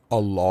A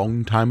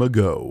long time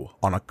ago,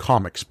 on a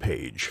comics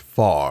page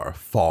far,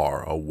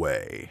 far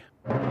away.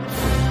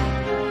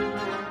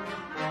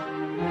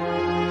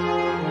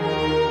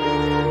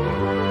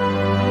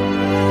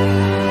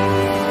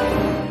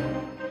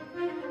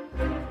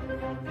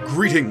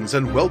 Greetings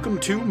and welcome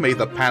to May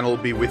the Panel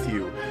Be With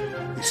You,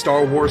 the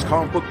Star Wars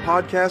comic book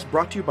podcast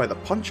brought to you by the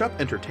Punch Up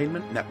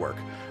Entertainment Network.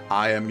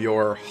 I am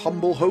your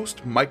humble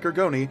host, Mike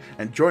Gargoni,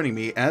 and joining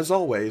me, as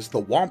always, the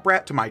womp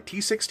rat to my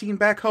T-16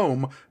 back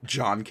home,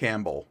 John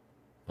Campbell.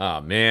 Oh,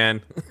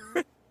 man.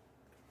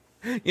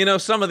 You know,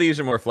 some of these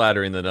are more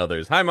flattering than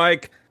others. Hi,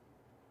 Mike.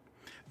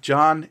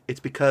 John,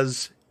 it's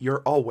because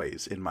you're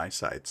always in my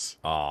sights.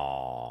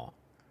 Aw.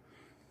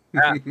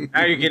 Now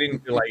you're getting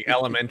to, like,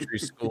 elementary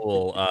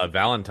school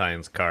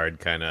Valentine's card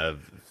kind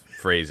of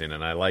phrasing,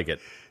 and I like it.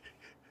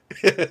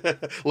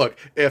 Look,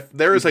 if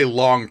there is a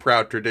long,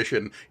 proud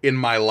tradition in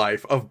my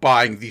life of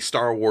buying the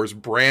Star Wars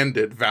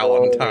branded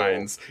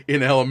Valentines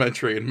in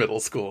elementary and middle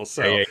school,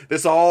 so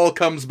this all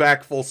comes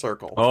back full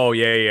circle. Oh,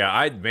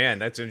 yeah. Man,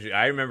 that's interesting.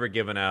 I remember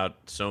giving out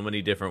so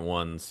many different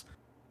ones.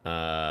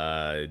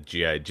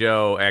 G.I.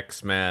 Joe,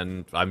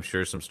 X-Men. I'm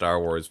sure some Star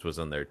Wars was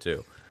in there,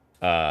 too.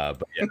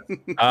 But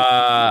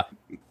yeah.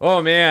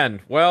 Oh, man.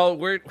 Well,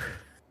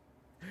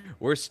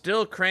 we're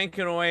still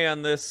cranking away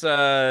on this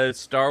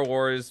Star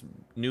Wars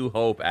New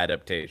Hope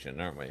adaptation,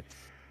 aren't we?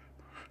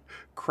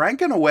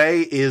 Cranking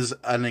away is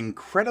an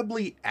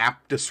incredibly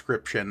apt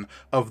description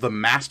of the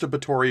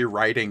masturbatory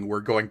writing we're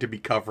going to be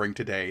covering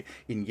today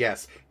in,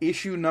 yes,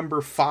 issue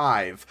number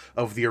 5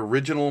 of the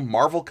original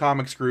Marvel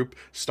Comics Group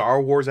Star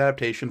Wars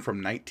adaptation from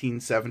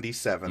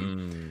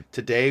 1977.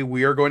 Today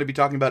we are going to be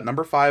talking about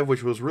number 5,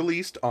 which was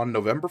released on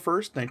November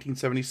 1st,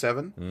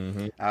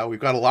 1977. We've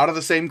got a lot of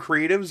the same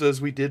creatives as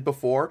we did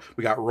before.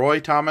 We got Roy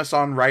Thomas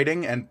on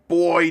writing, and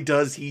boy,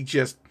 does he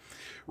just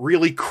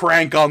really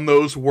crank on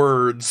those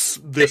words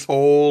this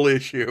whole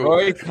issue.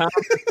 Roy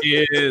Thomas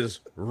is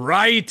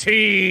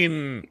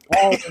writing.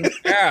 Oh,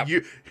 yeah.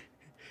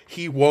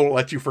 He won't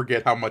let you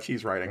forget how much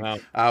he's writing.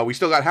 Wow. We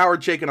still got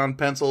Howard Chaykin on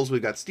pencils.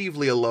 We've got Steve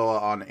Lealoa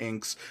on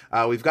inks.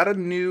 We've got a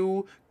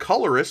new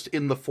colorist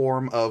in the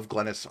form of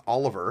Glennis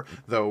Oliver,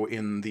 though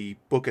in the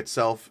book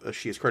itself,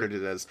 she is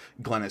credited as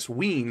Glennis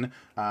Wein,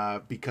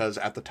 because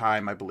at the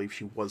time, I believe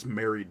she was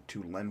married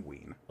to Len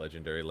Wein.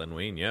 Legendary Len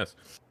Wein, yes.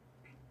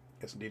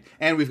 Yes, indeed.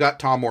 And we've got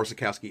Tom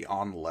Orzechowski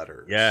on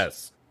letters.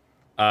 Yes.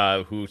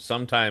 Who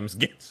sometimes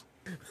gets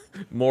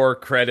more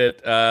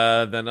credit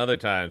than other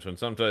times, when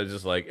sometimes it's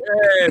just like,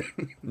 hey,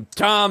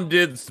 Tom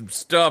did some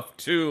stuff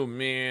too,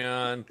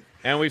 man.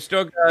 And we've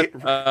still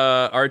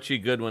got Archie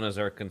Goodwin as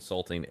our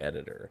consulting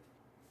editor.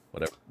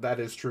 Whatever. That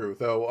is true,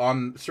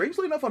 though.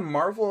 Strangely enough, on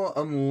Marvel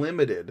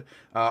Unlimited,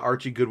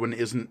 Archie Goodwin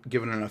isn't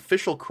given an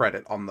official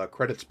credit on the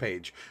credits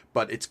page,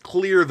 but it's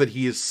clear that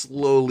he is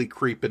slowly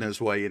creeping his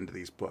way into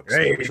these books,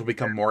 which will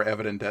become more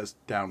evident as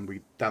down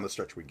the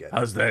stretch we get.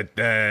 How's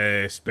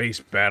that space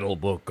battle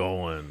book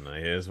going?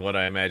 Is what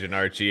I imagine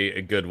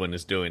Archie Goodwin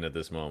is doing at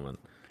this moment.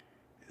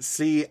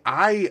 See,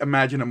 I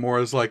imagine it more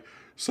as like,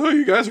 so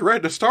you guys are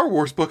writing a Star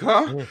Wars book,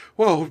 huh? Yeah.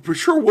 Well, it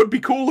sure would be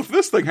cool if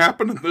this thing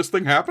happened, and this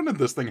thing happened, and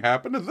this thing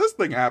happened, and this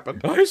thing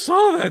happened. I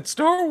saw that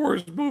Star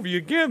Wars movie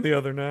again the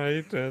other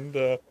night, and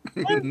I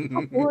have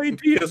no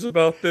ideas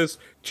about this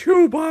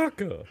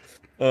Chewbacca.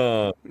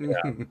 Yeah.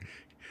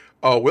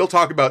 Oh, we'll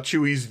talk about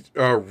Chewie's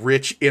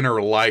rich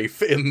inner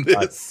life in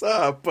this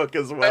book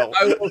as well.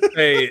 I will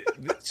say,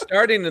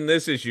 starting in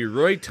this issue,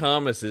 Roy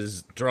Thomas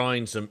is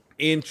drawing some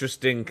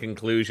interesting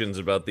conclusions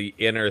about the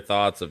inner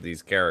thoughts of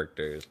these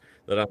characters.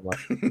 That I'm like,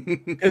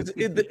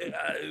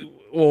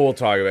 we'll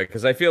talk about it,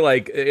 because I feel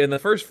like in the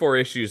first 4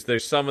 issues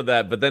there's some of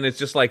that, but then it's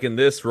just like in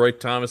this, Roy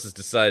Thomas has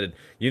decided,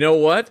 you know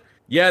what?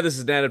 Yeah, this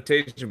is an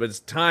adaptation, but it's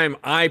time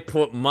I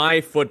put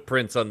my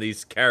footprints on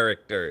these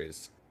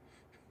characters.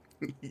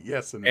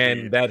 Yes, indeed.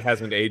 And that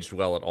hasn't aged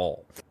well at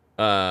all.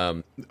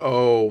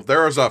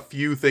 There's a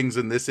few things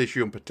in this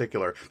issue in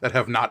particular that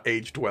have not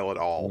aged well at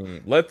all.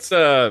 Let's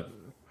talk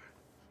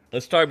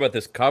about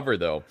this cover,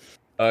 though.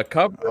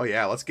 Cover. Oh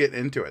yeah, let's get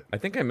into it. I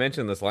think I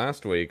mentioned this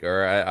last week,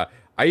 or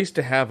I used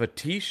to have a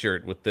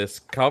T-shirt with this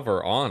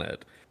cover on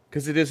it,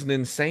 because it is an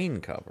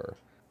insane cover.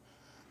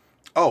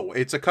 Oh,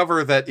 it's a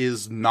cover that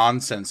is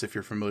nonsense if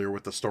you're familiar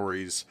with the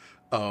stories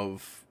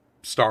of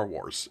Star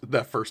Wars,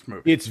 that first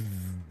movie. It's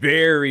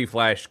very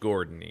Flash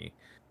Gordon-y.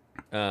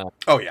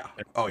 Oh yeah.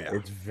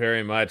 It's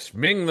very much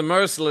Ming the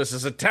Merciless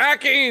is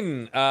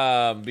attacking!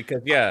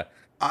 Because, yeah.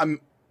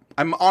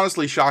 I'm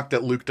honestly shocked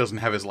that Luke doesn't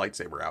have his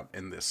lightsaber out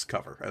in this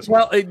cover as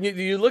well. Well,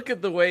 you look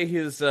at the way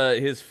his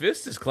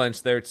fist is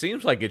clenched there, it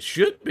seems like it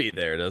should be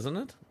there, doesn't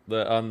it?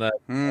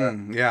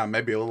 Yeah,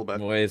 maybe a little bit.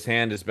 The way his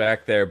hand is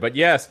back there. But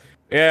yes,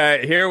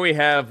 here we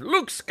have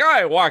Luke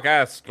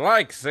Skywalker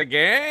strikes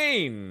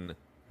again.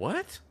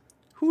 What?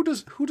 Who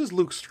does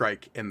Luke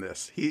strike in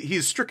this?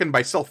 He's stricken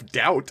by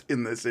self-doubt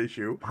in this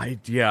issue. I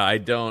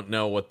don't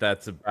know what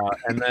that's about.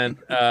 And then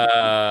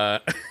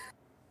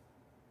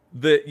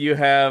you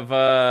have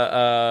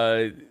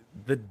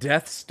the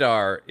Death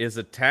Star is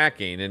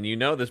attacking, and you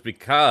know this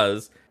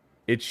because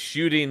it's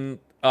shooting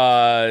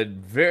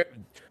very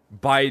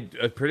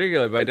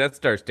particularly by Death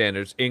Star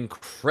standards,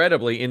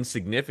 incredibly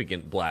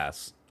insignificant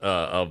blasts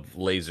of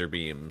laser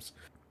beams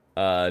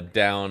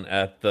down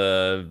at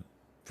the.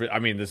 I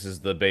mean, this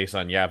is the base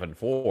on Yavin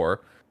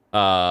 4.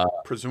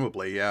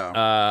 Presumably,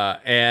 yeah.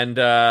 And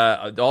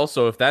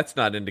also, if that's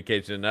not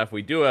indication enough,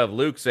 we do have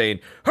Luke saying,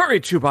 "Hurry,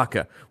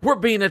 Chewbacca! We're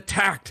being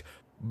attacked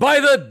by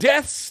the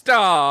Death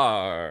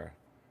Star!"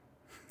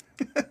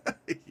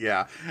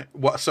 Yeah.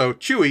 Well, so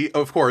Chewie,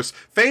 of course,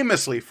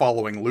 famously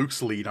following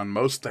Luke's lead on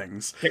most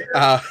things.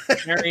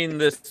 Carrying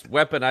this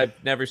weapon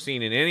I've never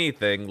seen in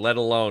anything, let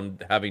alone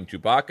having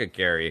Chewbacca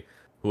carry,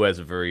 who has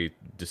a very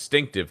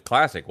distinctive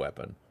classic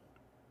weapon.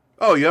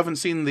 Oh, you haven't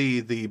seen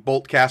the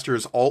Bolt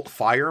Caster's alt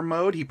fire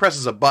mode? He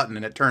presses a button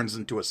and it turns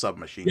into a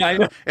submachine gun. I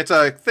know. It's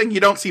a thing you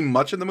don't see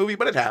much in the movie,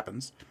 but it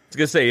happens. I was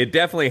gonna say it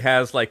definitely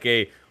has like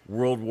a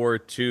World War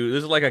II.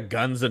 This is like a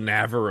Guns of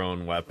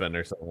Navarone weapon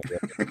or something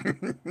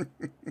like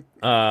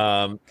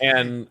that.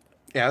 And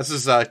yeah, this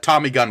is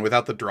Tommy gun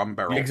without the drum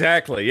barrel.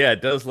 exactly, yeah,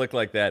 it does look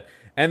like that.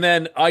 And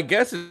then I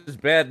guess it's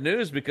bad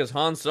news because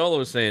Han Solo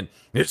is saying,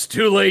 "It's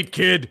too late,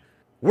 kid.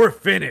 We're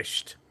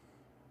finished."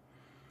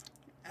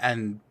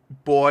 And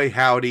boy,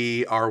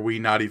 howdy, are we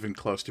not even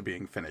close to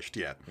being finished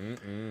yet.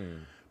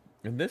 And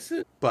this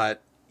is...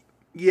 But,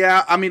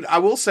 yeah, I mean, I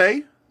will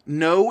say,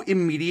 no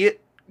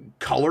immediate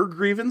color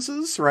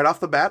grievances right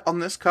off the bat on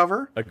this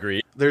cover.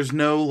 Agreed. There's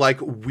no,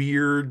 like,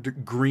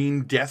 weird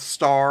green Death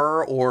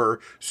Star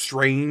or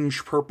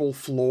strange purple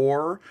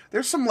floor.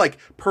 There's some, like,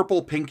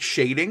 purple-pink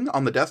shading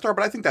on the Death Star,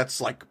 but I think that's,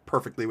 like,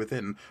 perfectly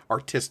within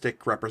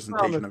artistic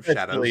representation of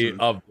shadows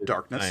and of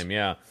darkness. Time,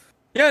 yeah.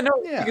 Yeah, no,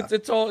 Yeah.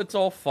 it's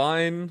all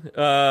fine.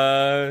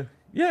 Yeah,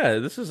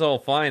 this is all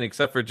fine,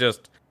 except for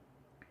just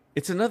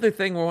it's another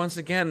thing where once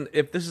again,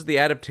 if this is the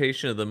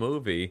adaptation of the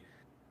movie,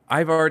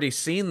 I've already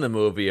seen the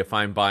movie. If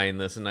I'm buying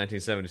this in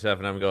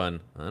 1977, I'm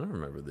going, I don't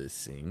remember this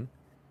scene.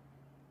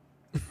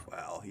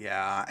 Well,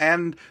 yeah,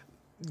 and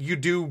you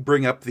do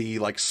bring up the,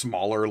 like,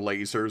 smaller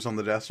lasers on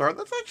the Death Star.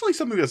 That's actually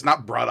something that's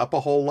not brought up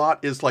a whole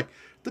lot, is, like,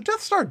 the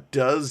Death Star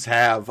does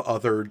have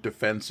other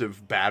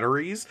defensive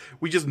batteries.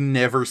 We just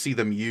never see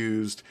them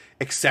used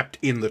except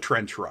in the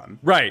trench run.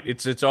 Right.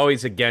 It's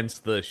always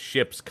against the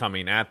ships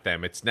coming at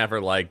them. It's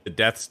never like the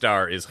Death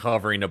Star is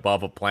hovering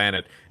above a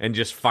planet and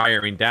just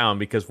firing down,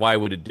 because why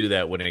would it do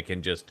that when it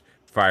can just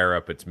fire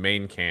up its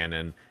main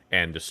cannon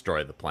and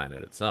destroy the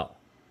planet itself?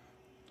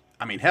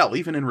 I mean, hell,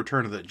 even in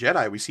Return of the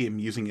Jedi, we see him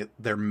using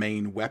their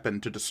main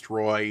weapon to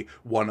destroy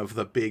one of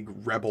the big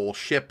rebel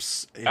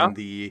ships in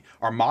the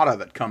armada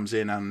that comes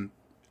in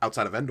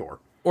outside of Endor.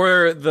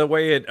 Or the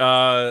way it,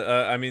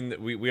 I mean,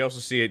 we also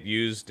see it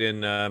used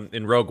in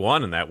Rogue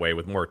One in that way,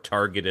 with more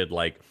targeted,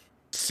 like,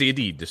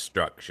 city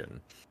destruction.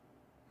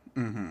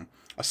 Mm-hmm.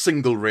 A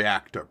single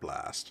reactor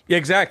blast. Yeah,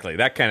 exactly,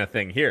 that kind of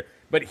thing here.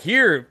 But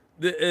here,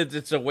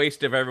 it's a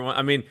waste of everyone.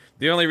 I mean,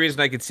 the only reason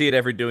I could see it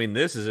ever doing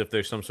this is if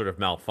there's some sort of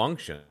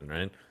malfunction,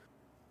 right?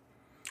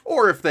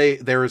 Or if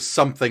there is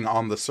something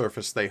on the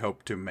surface they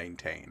hope to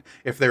maintain.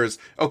 If there's,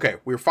 okay,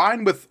 we're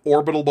fine with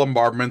orbital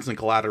bombardments and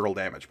collateral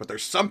damage, but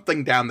there's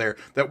something down there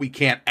that we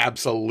can't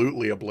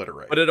absolutely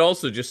obliterate. But it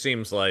also just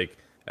seems like,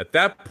 at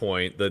that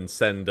point, then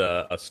send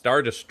a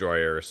Star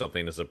Destroyer or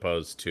something as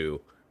opposed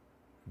to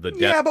the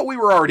Death. Yeah, but we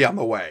were already on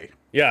the way.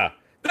 Yeah.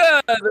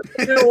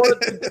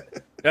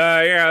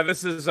 Yeah,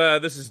 this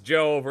is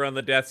Joe over on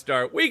the Death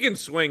Star. We can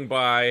swing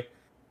by.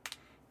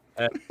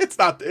 It's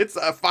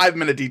a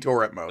 5-minute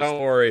detour at most. Don't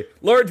worry.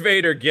 Lord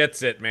Vader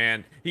gets it,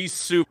 man. He's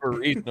super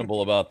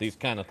reasonable about these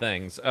kind of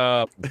things.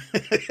 Yeah.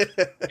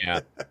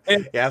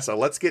 Yeah, so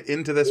let's get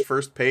into this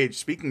first page.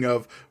 Speaking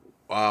of,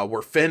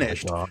 we're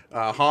finished.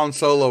 Han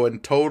Solo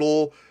in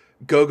total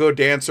go-go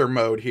dancer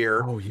mode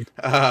here. Oh,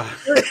 yeah.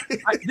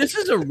 This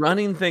is a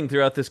running thing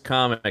throughout this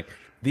comic.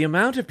 The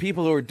amount of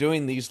people who are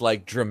doing these,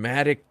 like,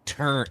 dramatic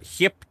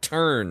hip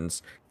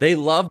turns, they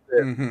love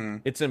it. Mm-hmm.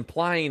 It's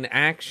implying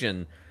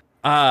action.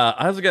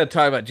 I was going to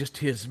talk about just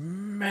his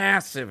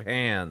massive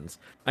hands.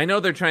 I know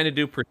they're trying to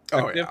do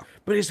perspective,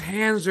 but his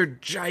hands are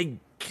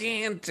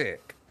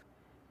gigantic.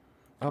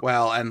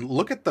 Well, and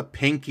look at the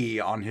pinky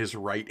on his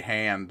right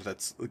hand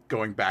that's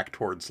going back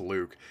towards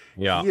Luke.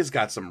 Yeah. He has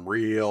got some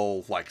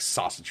real, like,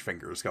 sausage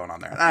fingers going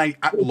on there. And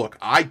look,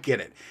 I get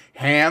it.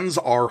 Hands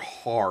are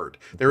hard.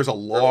 There's a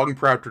long,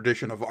 proud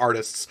tradition of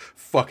artists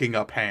fucking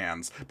up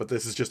hands, but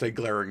this is just a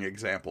glaring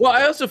example. Well,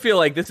 I also feel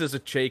like this is a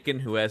Chaykin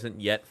who hasn't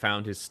yet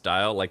found his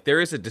style. Like,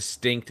 there is a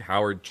distinct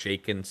Howard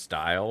Chaykin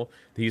style.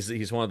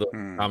 He's one of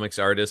the comics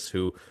artists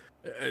who...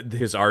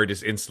 his art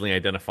is instantly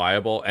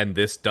identifiable, and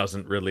this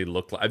doesn't really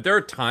look like... There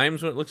are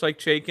times when it looks like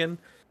Chaykin,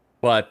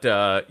 but,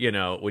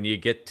 when you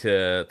get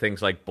to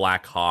things like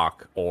Black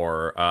Hawk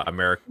or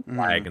American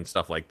Flag and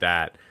stuff like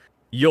that,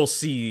 you'll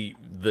see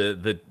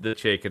the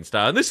Chaykin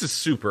style. And this is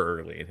super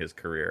early in his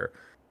career.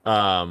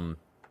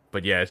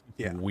 But yeah,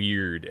 it's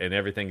weird, and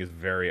everything is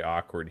very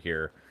awkward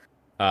here.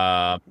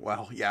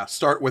 Well, yeah.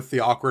 Start with the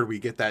awkward. We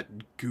get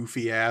that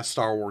goofy ass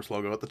Star Wars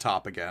logo at the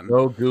top again.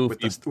 So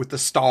goofy with the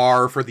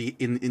star for the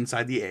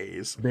inside the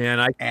A's. Man,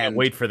 I can't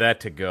wait for that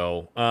to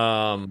go.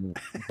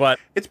 But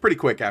it's pretty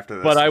quick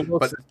after this.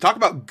 But talk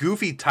about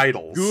goofy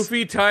titles.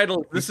 Goofy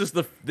titles.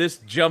 This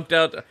jumped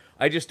out.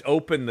 I just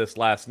opened this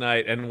last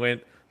night and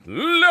went,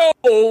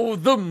 "Lo,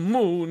 the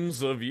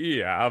moons of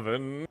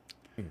Yavin."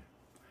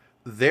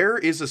 There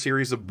is a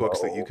series of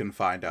books that you can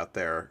find out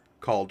there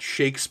called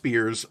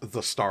Shakespeare's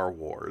The Star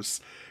Wars.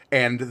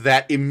 And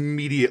that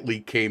immediately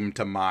came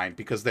to mind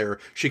because they're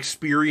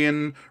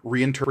Shakespearean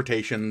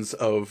reinterpretations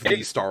of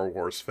these Star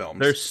Wars films.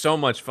 They're so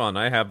much fun.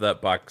 I have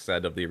that box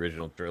set of the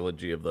original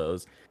trilogy of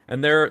those.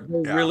 And they're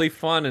really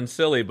fun and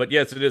silly. But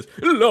yes, it is.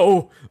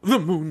 Lo, the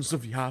moons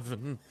of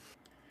Yavin.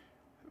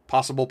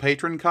 Possible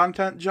patron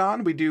content,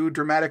 John? We do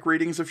dramatic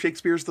readings of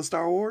Shakespeare's The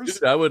Star Wars?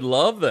 Dude, I would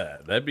love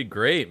that. That'd be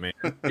great, man.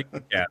 We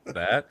can cast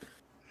that.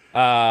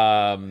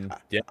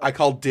 Yeah. I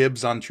call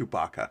dibs on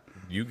Chewbacca.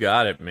 You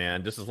got it,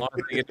 man. Just as long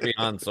as I get to be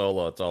Han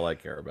Solo, that's all I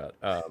care about.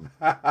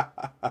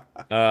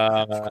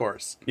 Of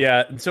course.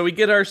 Yeah, so we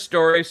get our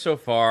story so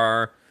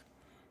far,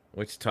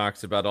 which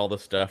talks about all the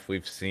stuff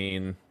we've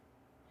seen.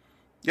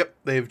 Yep,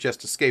 they've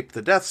just escaped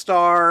the Death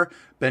Star.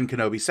 Ben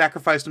Kenobi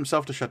sacrificed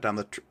himself to shut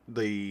down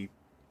the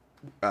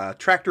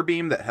tractor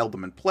beam that held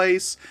them in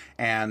place,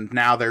 and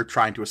now they're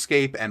trying to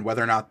escape, and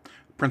whether or not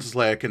Princess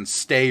Leia can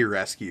stay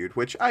rescued,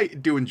 which I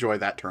do enjoy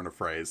that turn of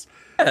phrase.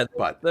 Yeah,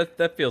 but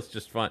that feels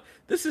just fun.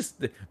 This is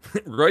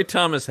Roy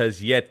Thomas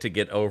has yet to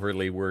get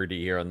overly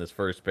wordy here on this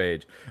first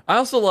page. I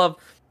also love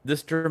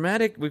this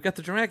dramatic. We've got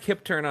the dramatic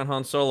hip turn on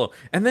Han Solo,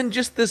 and then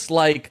just this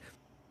like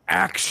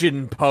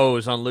action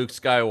pose on Luke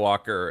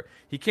Skywalker.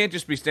 He can't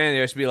just be standing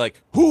there; he has to be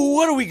like, "Who?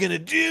 What are we gonna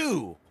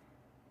do?"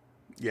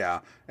 Yeah,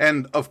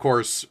 and of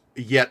course,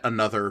 yet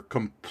another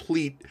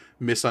complete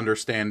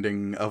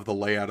misunderstanding of the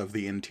layout of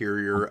the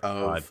interior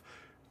of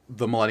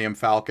the Millennium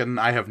Falcon.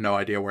 I have no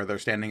idea where they're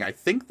standing. I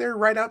think they're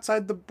right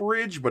outside the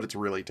bridge, but it's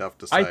really tough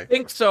to say. I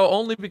think so,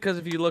 only because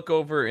if you look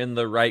over in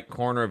the right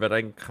corner of it,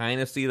 I can kind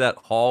of see that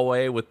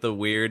hallway with the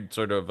weird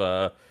sort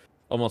of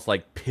almost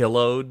like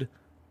pillowed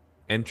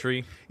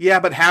entry. Yeah,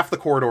 but half the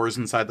corridors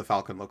inside the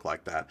Falcon look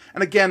like that.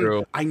 And again,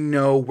 True. I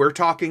know we're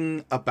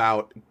talking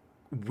about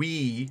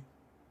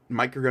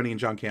Mike Gargoni and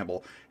John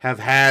Campbell have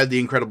had the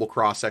Incredible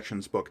Cross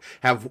Sections book.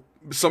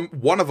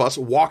 One of us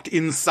walked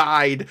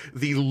inside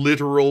the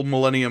literal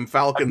Millennium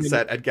Falcon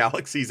set at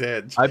Galaxy's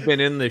Edge. I've been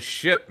in this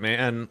ship,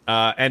 man,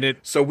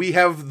 so we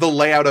have the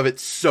layout of it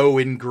so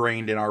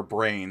ingrained in our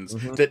brains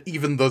that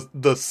even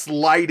the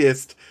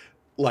slightest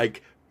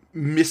like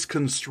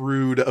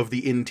misconstrued of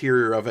the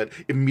interior of it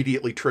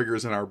immediately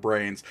triggers in our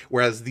brains,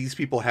 whereas these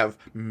people have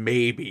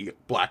maybe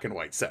black and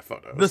white set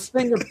photos.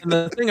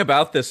 The thing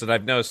about this that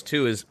I've noticed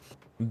too is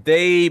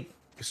they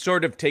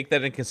sort of take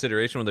that in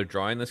consideration when they're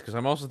drawing this, because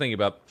I'm also thinking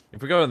about,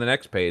 if we go to the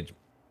next page,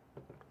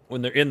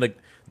 when they're in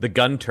the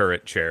gun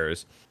turret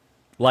chairs,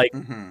 like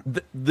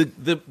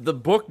the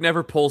book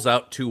never pulls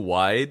out too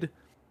wide,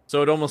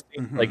 so it almost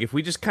seems like if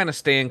we just kind of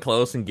stay in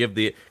close and give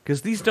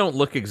because these don't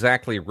look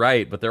exactly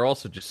right, but they're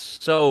also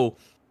just so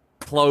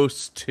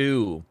close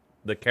to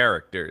the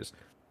characters,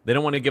 they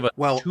don't want to give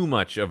too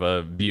much of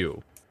a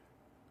view.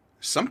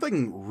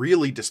 Something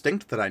really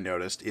distinct that I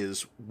noticed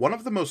is one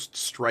of the most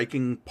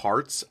striking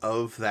parts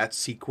of that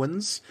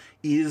sequence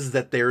is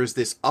that there's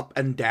this up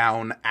and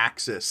down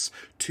axis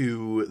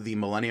to the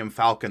Millennium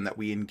Falcon that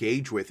we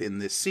engage with in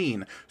this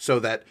scene, so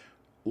that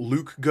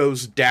Luke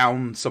goes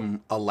down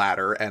a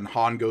ladder and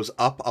Han goes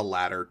up a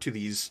ladder to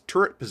these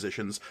turret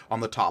positions on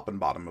the top and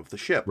bottom of the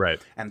ship. Right.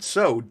 And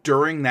so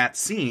during that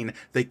scene,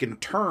 they can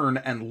turn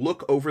and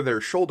look over their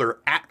shoulder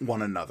at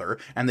one another,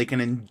 and they can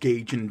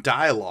engage in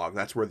dialogue.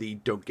 That's where the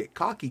 "don't get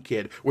cocky,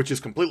 kid," which is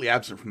completely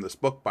absent from this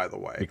book, by the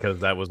way. Because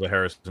that was the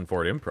Harrison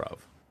Ford improv.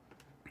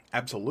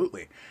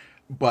 Absolutely.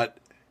 But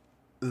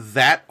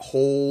that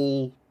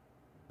whole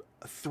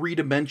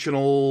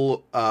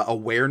three-dimensional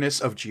awareness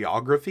of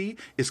geography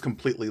is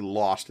completely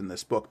lost in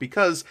this book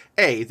because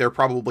they're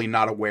probably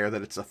not aware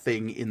that it's a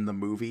thing in the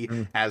movie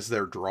as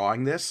they're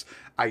drawing this.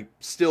 I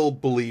still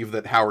believe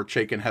that Howard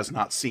Chaykin has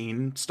not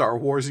seen Star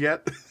Wars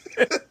yet.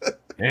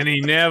 And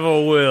he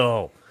never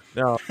will.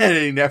 No. And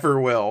he never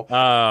will.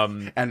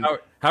 And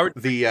Howard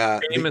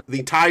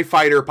the TIE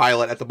fighter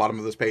pilot at the bottom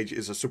of this page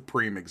is a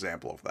supreme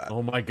example of that.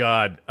 Oh my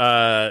god.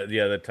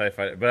 Yeah, the TIE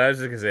fighter. But I was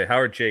just gonna say,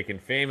 Howard Chaykin,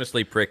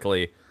 famously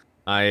prickly.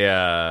 I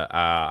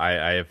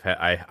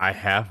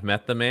have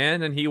met the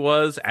man, and he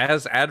was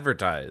as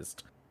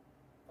advertised.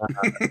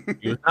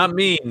 He was not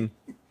mean,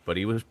 but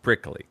he was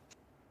prickly.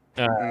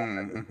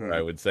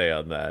 I would say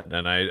on that,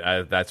 and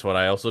I that's what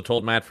I also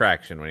told Matt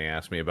Fraction when he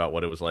asked me about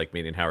what it was like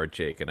meeting Howard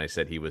Chaykin. I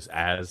said he was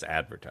as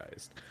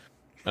advertised.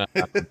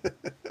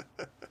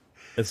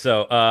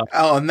 So,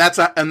 and that's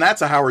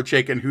a Howard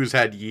Chaykin who's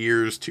had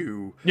years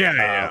to,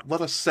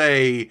 let us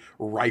say,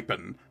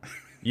 ripen.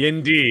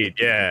 Indeed,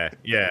 yeah.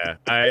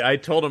 I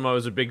told him I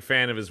was a big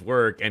fan of his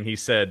work, and he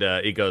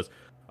said, he goes,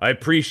 "I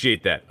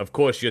appreciate that. Of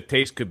course, your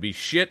taste could be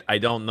shit. I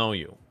don't know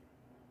you."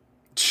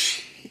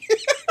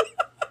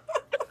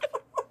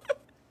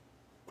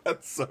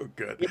 That's so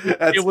good.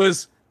 It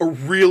was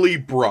really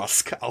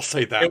brusque. I'll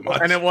say that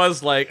much. And it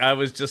was like, I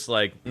was just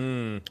like,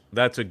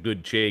 that's a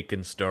good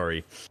Jaken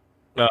story.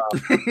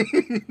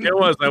 It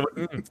was. I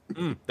went,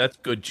 that's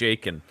good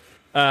Jaken.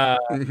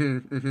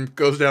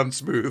 Goes down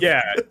smooth.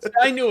 Yeah,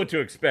 I knew what to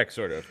expect,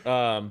 sort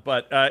of.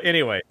 But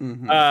anyway,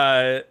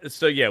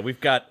 so yeah, we've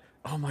got,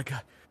 oh my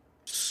god,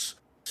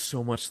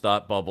 so much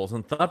thought bubbles.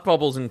 And thought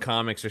bubbles in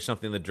comics are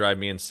something that drive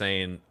me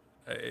insane,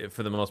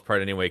 for the most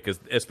part anyway, because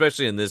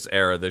especially in this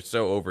era, they're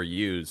so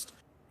overused.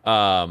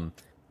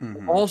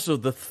 Also,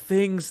 the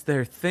things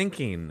they're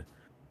thinking,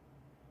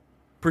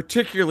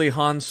 particularly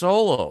Han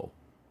Solo.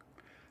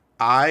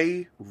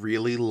 I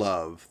really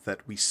love that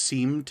we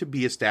seem to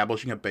be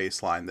establishing a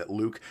baseline that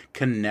Luke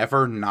can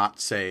never not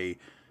say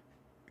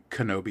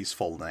Kenobi's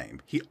full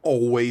name. He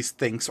always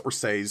thinks or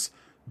says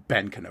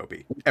Ben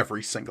Kenobi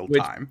every single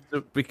time.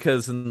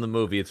 Because in the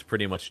movie, it's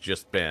pretty much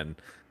just Ben.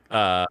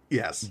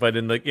 Yes. But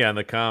in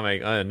the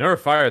comic, I never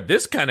fired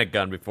this kind of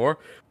gun before,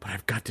 but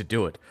I've got to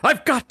do it.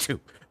 I've got to!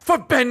 For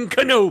Ben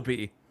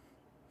Kenobi!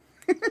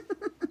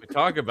 We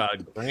talk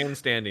about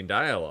grandstanding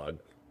dialogue.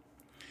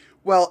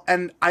 Well,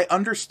 and I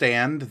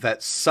understand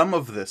that some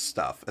of this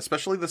stuff,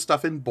 especially the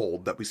stuff in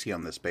bold that we see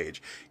on this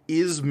page,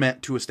 is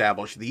meant to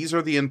establish these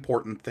are the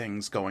important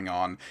things going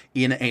on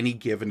in any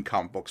given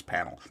comic books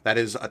panel. That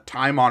is a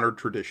time-honored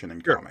tradition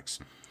in comics.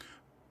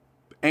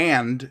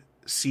 And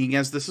seeing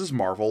as this is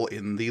Marvel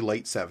in the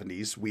late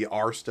 70s, we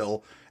are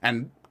still,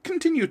 and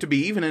continue to be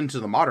even into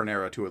the modern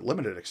era to a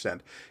limited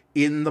extent,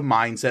 in the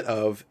mindset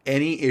of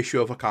any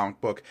issue of a comic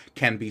book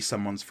can be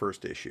someone's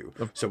first issue.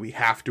 So we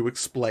have to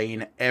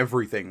explain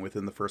everything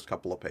within the first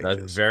couple of pages.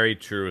 That's very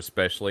true,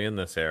 especially in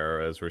this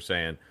era, as we're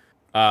saying.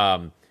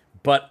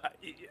 But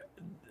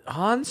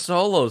Han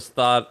Solo's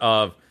thought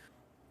of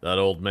that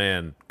old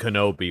man,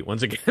 Kenobi,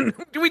 once again,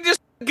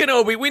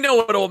 Kenobi, we know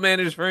what old man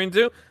is referring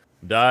to.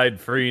 Died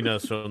freeing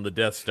us from the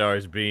Death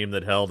Star's beam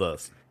that held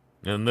us.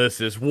 And this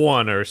is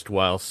one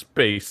erstwhile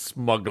space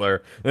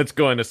smuggler that's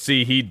going to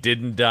see he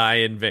didn't die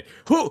in vain.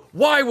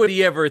 Why would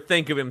he ever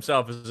think of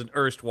himself as an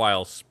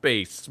erstwhile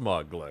space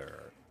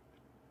smuggler?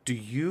 Do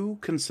you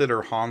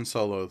consider Han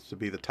Solo to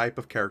be the type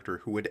of character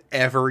who would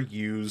ever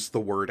use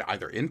the word,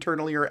 either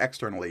internally or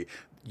externally,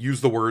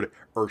 use the word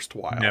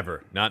erstwhile?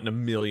 Never. Not in a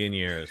million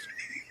years.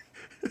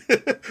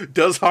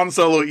 Does Han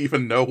Solo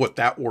even know what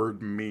that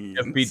word means?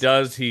 If he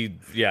does, he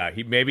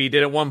maybe he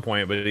did at one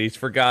point, but he's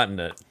forgotten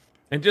it.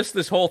 And just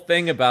this whole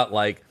thing about,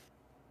 like,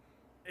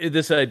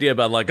 this idea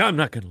about, like, I'm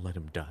not going to let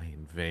him die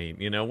in vain.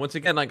 You know, once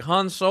again, like,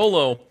 Han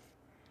Solo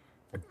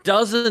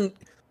doesn't...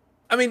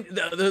 I mean,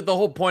 the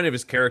whole point of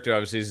his character,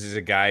 obviously, is he's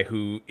a guy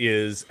who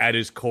is, at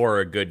his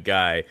core, a good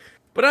guy.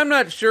 But I'm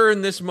not sure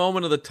in this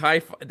moment of the TIE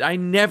fight, I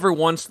never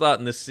once thought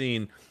in this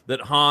scene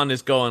that Han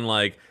is going,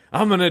 like,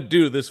 I'm going to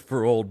do this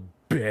for old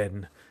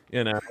Ben.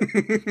 You know,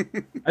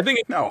 I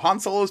think no. Han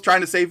Solo is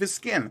trying to save his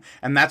skin,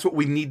 and that's what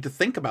we need to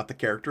think about the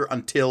character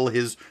until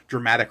his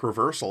dramatic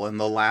reversal in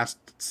the last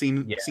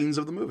scenes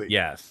of the movie.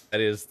 Yes, that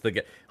is the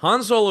guy.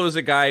 Han Solo is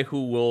a guy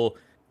who will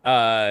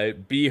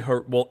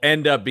will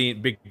end up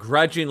being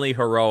begrudgingly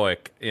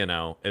heroic. You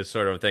know, is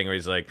sort of a thing where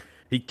he's like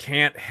he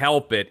can't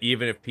help it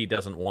even if he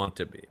doesn't want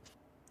to be.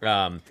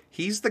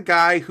 He's the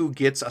guy who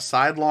gets a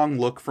sidelong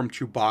look from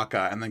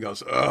Chewbacca and then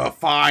goes,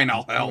 fine,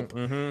 I'll help.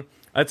 Mm-hmm.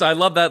 I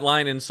love that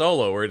line in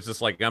Solo where it's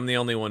just like, I'm the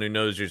only one who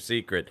knows your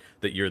secret,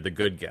 that you're the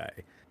good guy.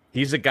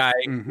 He's a guy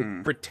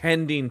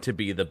pretending to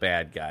be the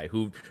bad guy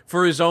who,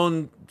 for his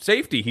own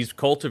safety, he's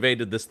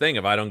cultivated this thing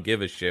of I don't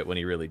give a shit when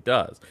he really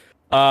does.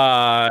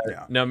 Now,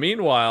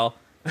 meanwhile,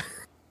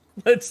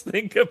 let's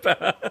think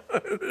about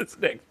this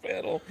next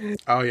panel.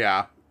 Oh,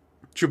 yeah.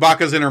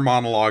 Chewbacca's inner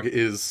monologue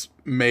is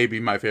maybe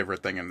my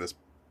favorite thing in this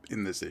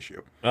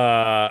issue.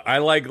 I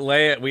like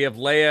Leia. We have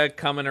Leia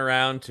coming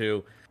around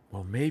to,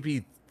 well,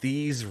 maybe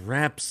these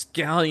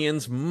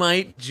rapscallions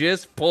might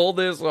just pull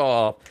this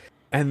off.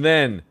 And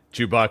then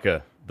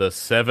Chewbacca, the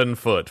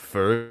 7-foot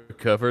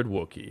fur-covered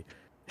Wookiee.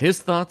 His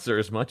thoughts are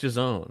as much his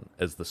own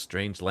as the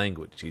strange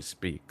language he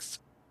speaks.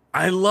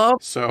 I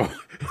love when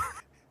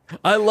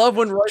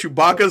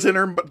Chewbacca's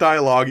inner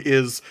dialogue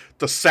is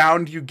the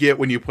sound you get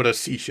when you put a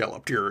seashell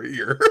up to your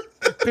ear.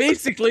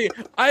 Basically,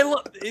 I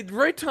love it.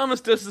 Roy Thomas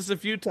does this a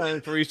few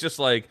times where he's just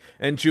like,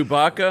 and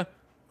Chewbacca,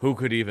 who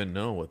could even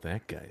know what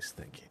that guy's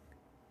thinking?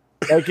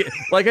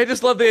 Like I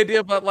just love the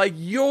idea about, like,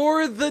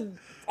 you're the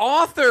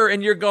author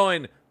and you're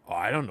going, oh,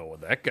 I don't know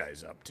what that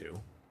guy's up to.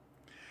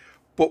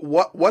 But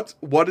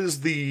what is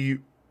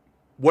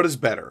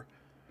better?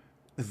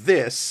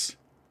 This,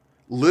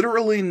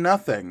 literally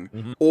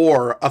nothing,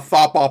 or a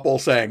thought bubble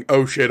saying,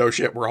 oh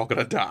shit, we're all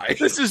gonna die.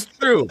 This is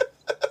true.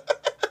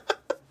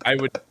 I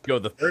would go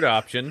the third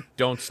option.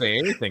 Don't say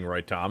anything,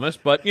 Roy Thomas.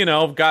 But, you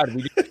know, God,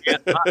 we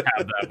can't not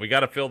have that. We got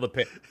to fill the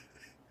pit.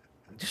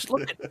 Just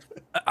look at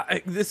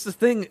this is the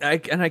thing,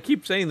 and I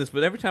keep saying this,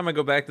 but every time I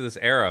go back to this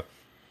era,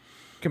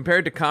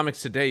 compared to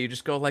comics today, you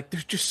just go like,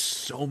 there's just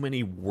so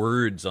many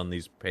words on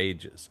these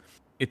pages.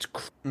 It's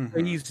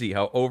crazy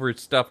how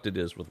overstuffed it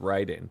is with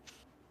writing.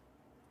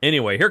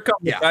 Anyway, here come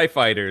the TIE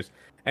fighters,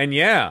 and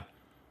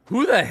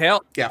Who the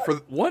hell? Yeah,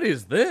 What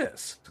is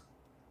this?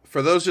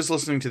 for those just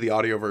listening to the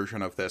audio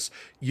version of this,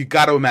 you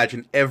got to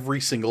imagine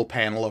every single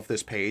panel of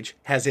this page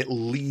has at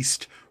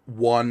least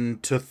 1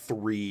 to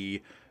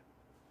 3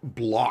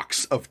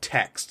 blocks of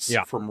texts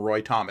from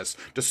Roy Thomas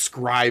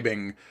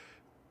describing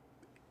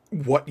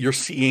what you're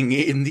seeing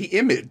in the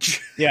image.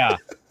 Yeah.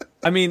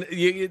 I mean,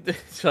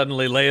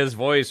 suddenly Leia's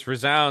voice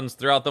resounds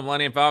throughout the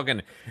Millennium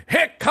Falcon.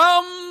 Here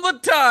come the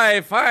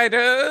TIE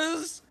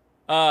fighters!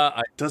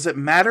 Does it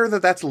matter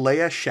that that's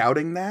Leia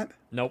shouting that?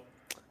 Nope.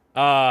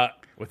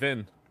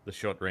 Within the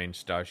short-range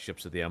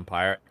starships of the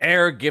Empire,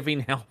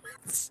 air-giving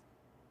helmets.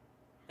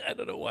 I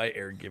don't know why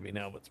air-giving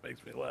helmets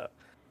makes me laugh.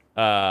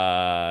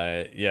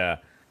 Yeah.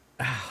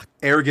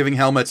 Air-giving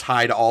helmets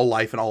hide all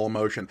life and all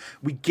emotion.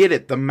 We get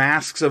it. The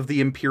masks of the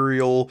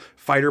Imperial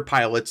fighter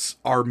pilots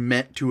are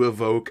meant to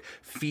evoke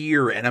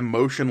fear and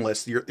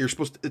emotionless. It's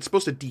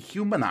supposed to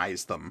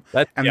dehumanize them.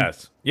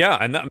 Yes. Yeah,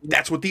 and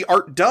that's what the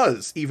art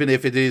does, even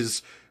if it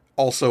is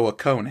also a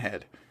cone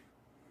head.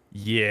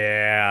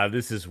 Yeah,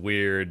 this is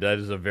weird. That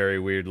is a very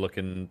weird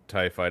looking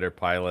TIE fighter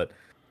pilot.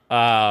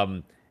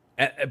 But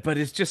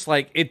it's just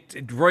like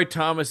Roy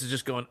Thomas is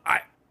just going,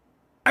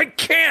 I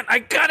can't. I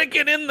gotta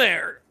get in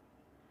there.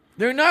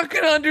 They're not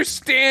gonna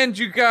understand,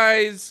 you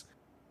guys.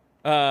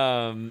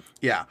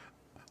 Yeah.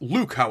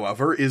 Luke,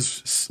 however,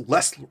 is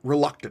less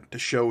reluctant to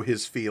show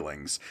his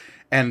feelings,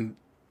 and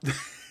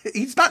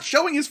he's not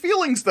showing his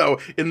feelings though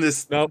in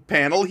this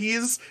panel. He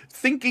is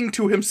thinking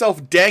to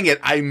himself, "Dang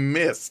it, I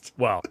missed."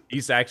 Well,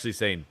 he's actually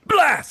saying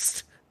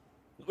 "blast."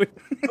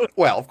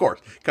 Well, of course,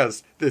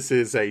 because this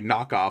is a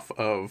knockoff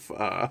of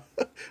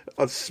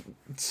a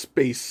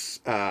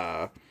space.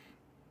 Oh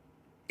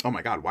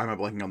my God, why am I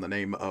blanking on the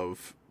name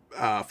of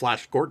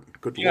Flash Gordon?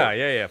 Good Lord.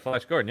 Yeah.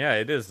 Flash Gordon. Yeah,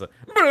 it is.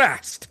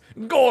 Blast!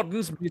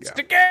 Gordon's missed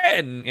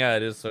again. Yeah,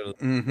 it is sort of.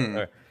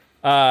 Mm-hmm.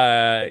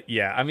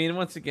 Yeah. I mean,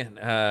 once again,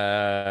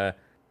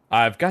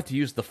 I've got to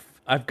use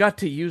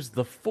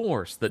the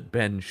Force that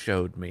Ben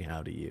showed me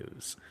how to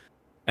use.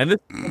 And this,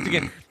 once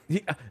again,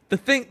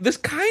 this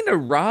kind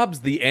of robs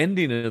the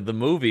ending of the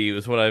movie,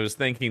 is what I was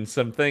thinking.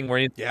 Something where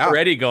he's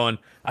already going,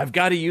 I've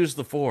got to use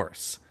the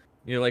Force.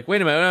 You're like,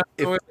 wait a minute,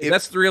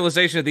 that's the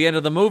realization at the end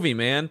of the movie,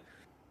 man.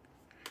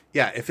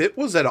 Yeah, if it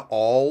was at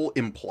all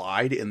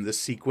implied in this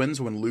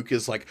sequence when Luke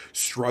is like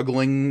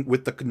struggling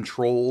with the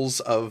controls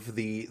of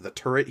the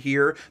turret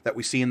here that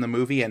we see in the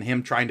movie, and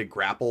him trying to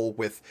grapple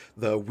with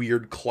the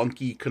weird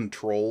clunky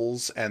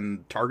controls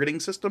and targeting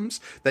systems,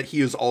 that he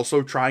is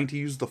also trying to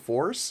use the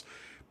Force,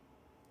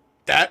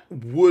 that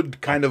would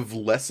kind of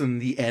lessen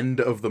the end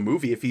of the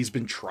movie if he's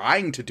been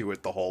trying to do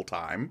it the whole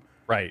time.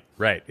 Right.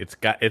 It's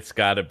got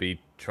to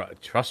be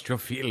trust your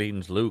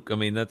feelings, Luke. I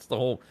mean, that's the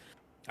whole.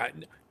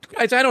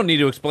 Guys, I don't need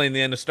to explain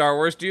the end of Star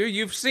Wars, do you?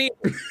 You've seen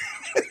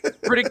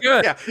it. Pretty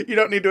good. Yeah, you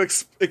don't need to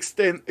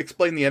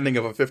explain the ending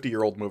of a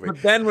 50-year-old movie.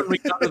 But then when we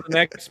go to the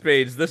next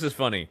page, this is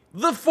funny.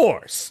 The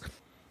Force.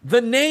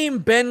 The name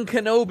Ben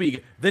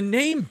Kenobi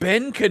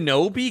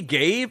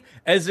gave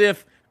as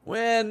if,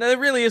 well, there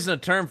really isn't a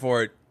term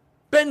for it.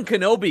 Ben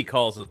Kenobi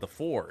calls it the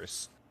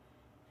Force.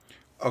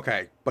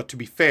 Okay, but to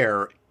be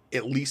fair,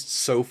 at least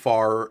so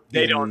far...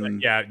 They don't...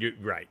 Yeah, you're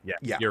right.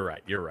 Yeah, you're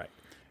right.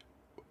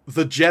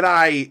 The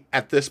Jedi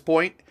at this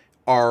point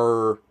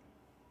are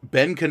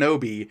Ben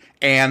Kenobi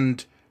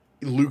and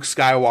Luke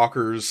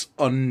Skywalker's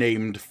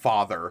unnamed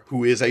father,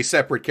 who is a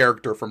separate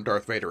character from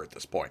Darth Vader at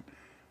this point.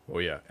 Oh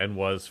yeah, and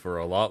was for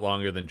a lot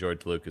longer than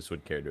George Lucas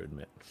would care to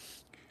admit.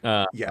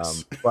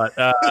 Yes. But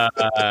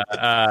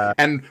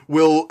and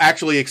we'll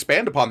actually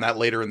expand upon that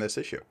later in this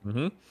issue.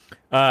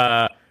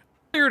 It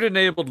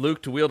enabled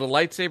Luke to wield a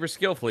lightsaber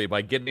skillfully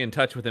by getting in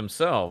touch with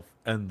himself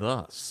and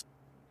thus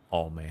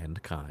all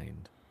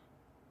mankind.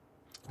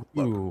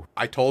 Look,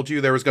 I told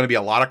you there was going to be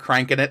a lot of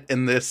cranking it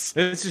in this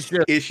is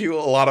just, issue, a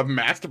lot of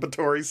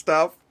masturbatory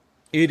stuff.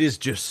 It is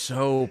just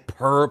so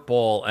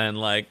purple and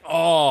like,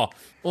 oh,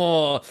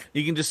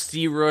 you can just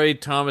see Roy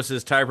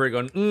Thomas's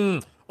typewriter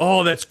going,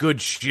 oh, that's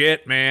good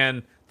shit,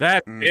 man.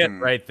 That's it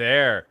right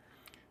there.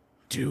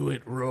 Do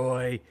it,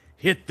 Roy.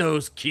 Hit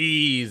those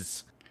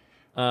keys.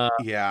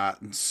 Yeah,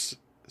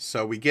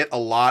 so we get a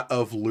lot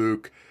of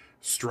Luke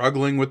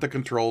struggling with the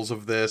controls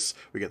of this.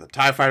 We get the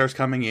TIE fighters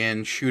coming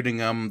in, shooting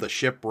them, the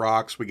ship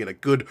rocks. We get a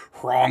good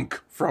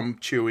honk from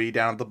Chewie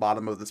down at the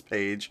bottom of this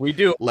page. We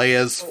do.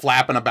 Leia's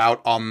flapping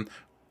about on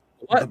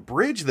the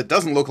bridge that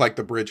doesn't look like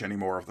the bridge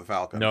anymore of the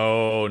Falcon.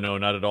 No,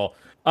 not at all.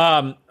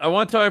 I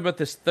want to talk about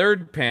this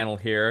third panel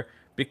here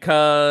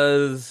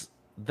because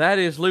that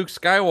is Luke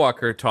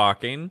Skywalker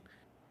talking,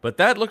 but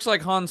that looks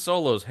like Han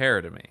Solo's hair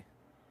to me.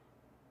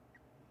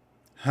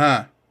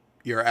 Huh.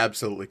 You're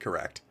absolutely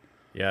correct.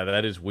 Yeah,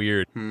 that is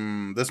weird.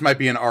 This might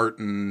be an art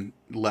and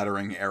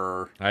lettering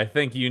error. I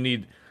think you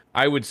need,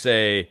 I would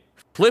say,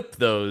 flip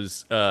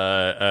those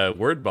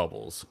word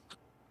bubbles.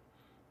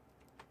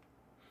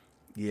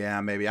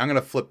 Yeah, maybe. I'm going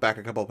to flip back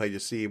a couple of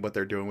pages, see what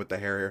they're doing with the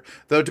hair here.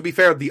 Though, to be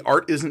fair, the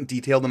art isn't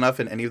detailed enough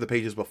in any of the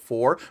pages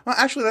before. Well,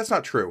 actually, that's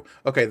not true.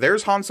 Okay,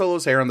 there's Han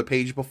Solo's hair on the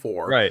page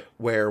before. Right.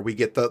 Where we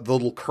get the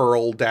little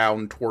curl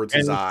down towards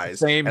his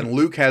eyes. And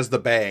Luke has the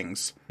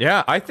bangs.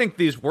 Yeah, I think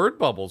these word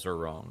bubbles are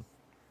wrong.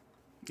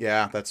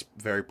 Yeah, that's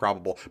very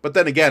probable. But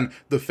then again,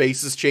 the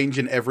faces change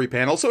in every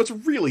panel, so it's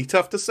really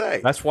tough to say.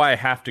 That's why I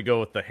have to go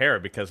with the hair,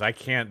 because I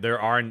can't.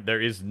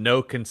 There is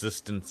no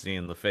consistency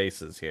in the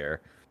faces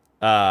here.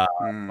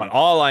 But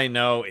all I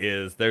know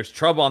is there's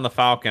trouble on the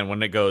Falcon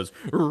when it goes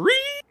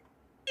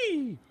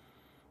Ree.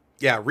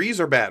 Yeah, Rees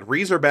are bad.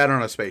 Rees are bad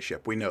on a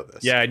spaceship. We know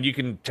this. Yeah, and you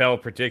can tell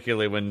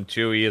particularly when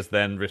Chewie is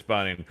then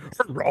responding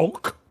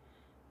Ronk.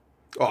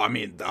 Oh, I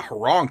mean, the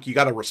Haronk, you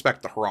got to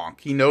respect the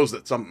Haronk. He knows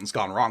that something's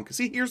gone wrong because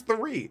he hears the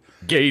Ree.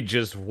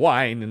 Gauges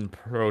whine in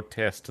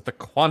protest at the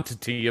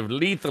quantity of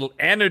lethal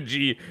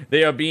energy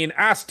they are being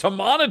asked to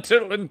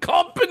monitor and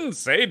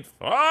compensate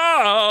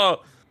for.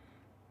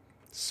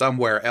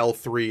 Somewhere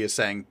L3 is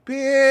saying,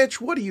 "Bitch,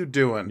 what are you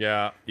doing?"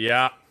 Yeah.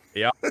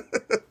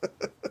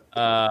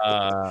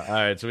 All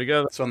right, so we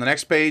go. So on the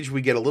next page,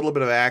 we get a little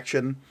bit of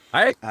action.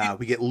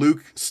 We get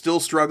Luke still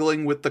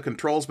struggling with the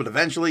controls, but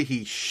eventually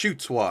he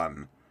shoots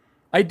one.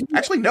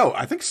 Actually, no,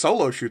 I think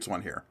Solo shoots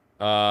one here.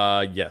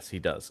 Yes, he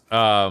does.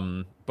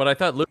 But I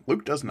thought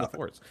Luke does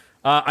nothing.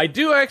 I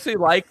do actually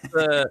like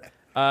the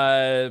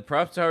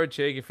props to Howard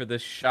Chaykin for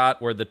this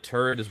shot where the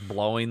turret is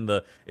blowing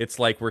the. It's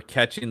like we're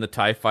catching the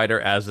TIE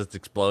fighter as it's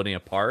exploding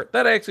apart.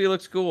 That actually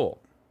looks cool.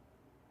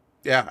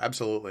 Yeah,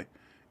 absolutely.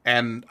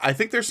 And I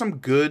think there's some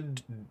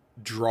good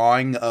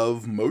drawing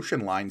of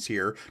motion lines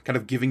here, kind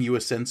of giving you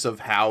a sense of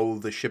how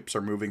the ships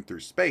are moving through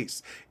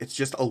space. It's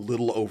just a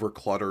little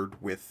overcluttered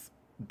with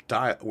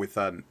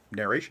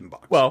narration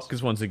boxes. Well,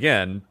 because once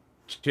again,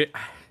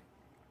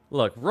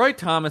 look, Roy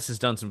Thomas has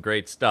done some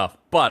great stuff,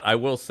 but I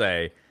will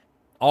say,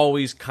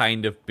 always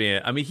kind of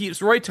been. I mean,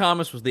 Roy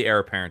Thomas was the heir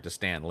apparent to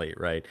Stan Lee,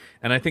 right?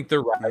 And I think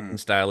their writing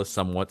style is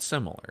somewhat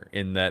similar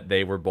in that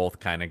they were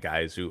both kind of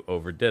guys who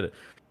overdid it.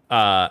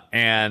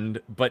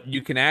 But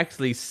you can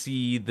actually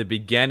see the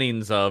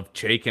beginnings of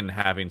Chaykin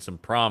having some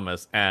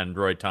promise, and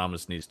Roy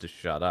Thomas needs to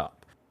shut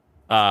up.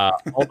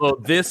 Although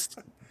this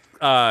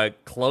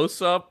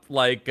close up,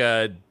 like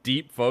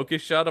deep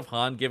focus shot of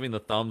Han giving the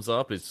thumbs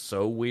up is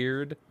so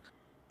weird.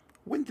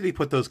 When did he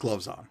put those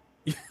gloves on?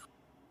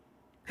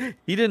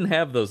 He didn't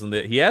have those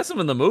he has them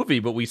in the movie,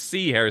 but we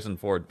see Harrison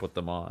Ford put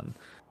them on.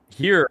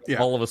 Here,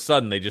 all of a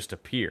sudden, they just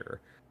appear.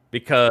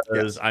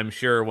 Because I'm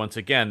sure, once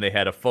again, they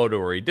had a photo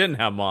where he didn't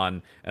have them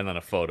on, and then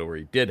a photo where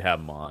he did have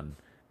them on.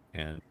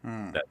 And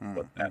that's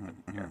what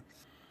happened here.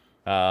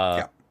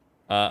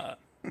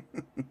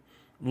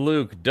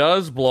 Luke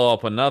does blow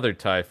up another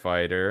TIE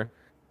fighter,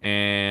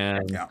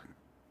 and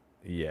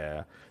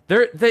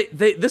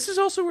this is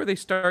also where they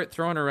start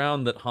throwing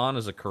around that Han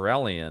is a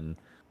Corellian.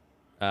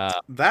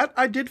 That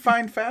I did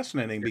find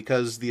fascinating,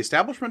 because the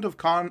establishment of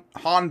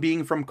Han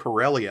being from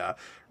Corellia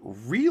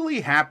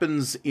really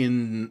happens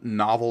in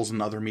novels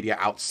and other media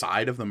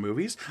outside of the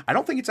movies. I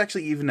don't think it's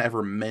actually even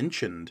ever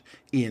mentioned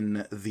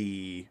in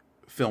the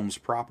films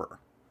proper.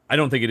 I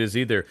don't think it is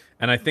either.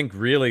 And I think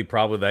really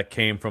probably that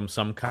came from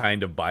some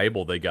kind of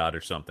Bible they got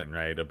or something,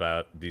 right?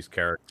 About these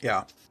characters.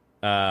 Yeah.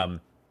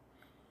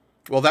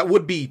 Well, that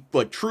would be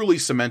like truly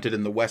cemented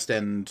in the West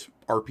End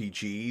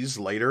RPGs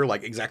later,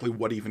 like exactly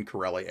what even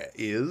Corellia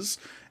is.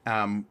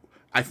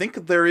 I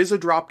think there is a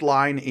dropped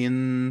line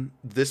in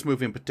this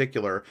movie in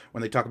particular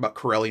when they talk about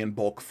Corellian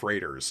bulk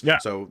freighters. Yeah.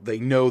 So they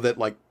know that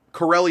like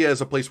Corellia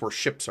is a place where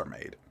ships are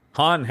made.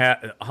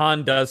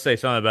 Han does say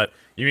something about,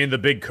 you mean the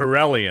big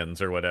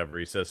Corellians or whatever.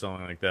 He says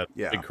something like that.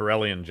 Yeah. Big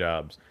Corellian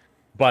jobs.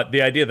 But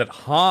the idea that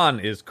Han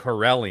is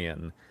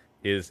Corellian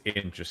is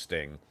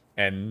interesting.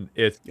 And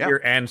it's here,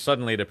 and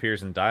suddenly it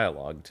appears in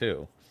dialogue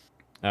too.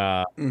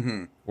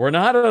 We're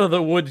not out of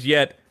the woods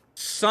yet,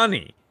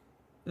 Sonny.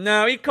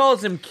 No, he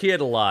calls him kid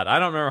a lot. I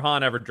don't remember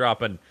Han ever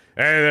dropping,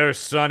 "Hey there,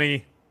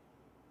 Sonny."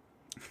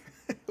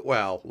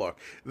 Well, look,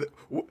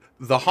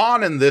 the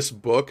Han in this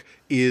book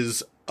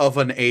is of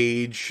an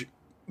age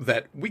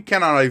that we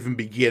cannot even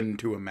begin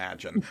to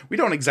imagine. We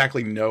don't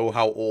exactly know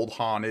how old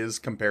Han is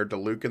compared to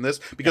Luke in this,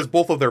 because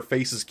both of their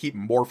faces keep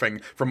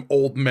morphing from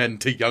old men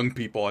to young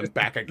people and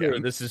back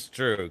again. This is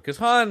true. Because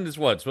Han is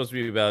supposed to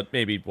be about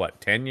maybe,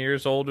 10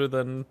 years older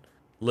than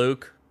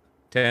Luke?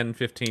 10,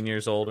 15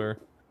 years older?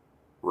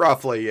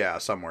 Roughly, yeah,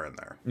 somewhere in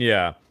there.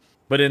 Yeah.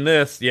 But in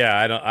this,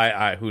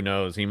 I who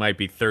knows? He might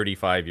be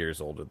 35 years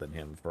older than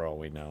him, for all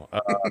we know.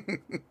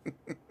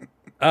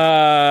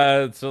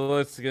 So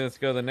let's go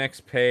to the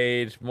next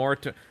page.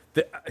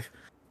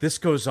 This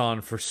goes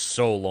on for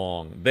so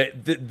long.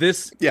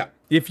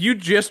 If you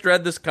just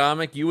read this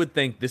comic, you would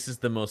think this is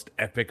the most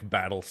epic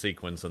battle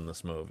sequence in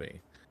this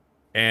movie,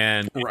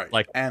 and it's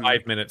like a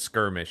 5-minute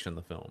skirmish in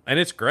the film, and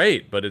it's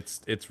great, but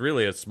it's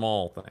really a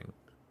small thing.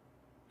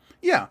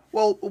 Yeah,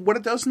 well, what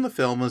it does in the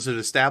film is it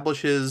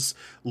establishes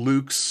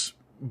Luke's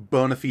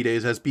bona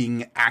fides as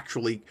being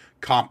actually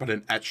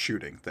competent at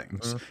shooting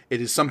things.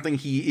 It is something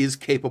he is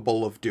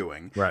capable of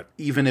doing, Right.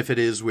 even if it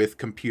is with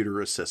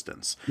computer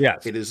assistance.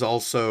 Yes. It is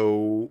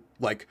also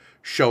like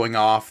showing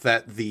off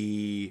that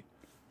the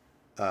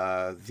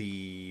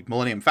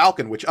Millennium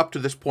Falcon, which up to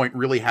this point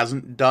really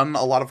hasn't done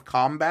a lot of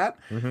combat,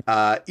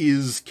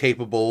 is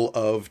capable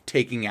of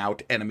taking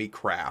out enemy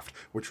craft,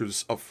 which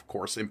was, of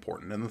course,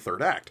 important in the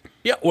third act.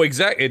 Yeah, well,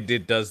 exactly.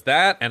 It does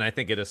that, and I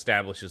think it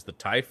establishes the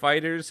TIE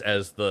fighters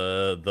as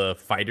the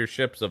fighter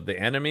ships of the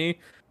enemy.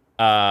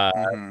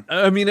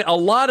 I mean, a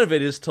lot of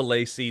it is to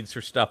lay seeds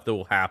for stuff that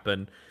will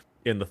happen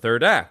in the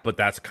third act, but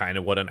that's kind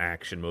of what an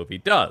action movie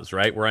does,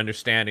 right? We're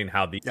understanding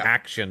how the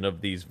action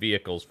of these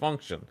vehicles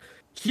function.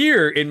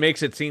 Here, it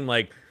makes it seem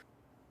like,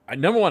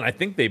 number one, I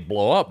think they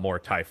blow up more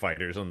TIE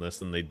fighters on this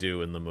than they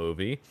do in the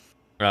movie.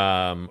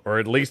 Or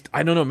at least,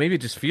 I don't know, maybe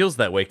it just feels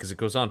that way because it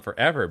goes on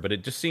forever, but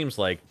it just seems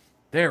like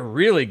they're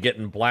really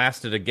getting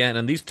blasted again.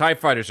 And these TIE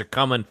fighters are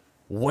coming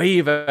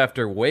wave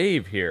after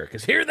wave here,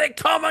 because here they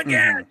come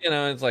again! You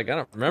know, it's like, I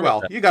don't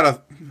remember that. You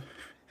gotta...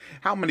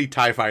 How many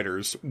TIE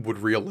fighters would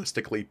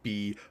realistically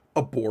be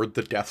aboard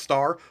the Death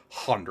Star?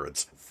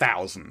 Hundreds.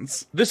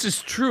 Thousands. This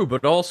is true,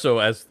 but also,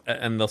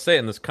 and they'll say it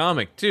in this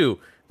comic too,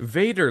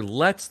 Vader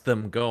lets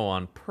them go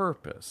on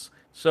purpose.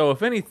 So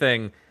if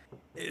anything,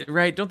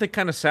 right, don't they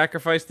kind of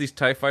sacrifice these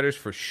TIE fighters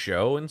for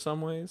show in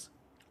some ways?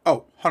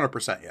 Oh,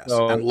 100% yes.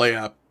 So, and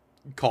Leia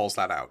calls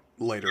that out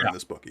later in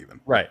this book even.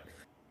 Right.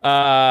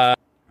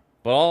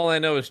 But all I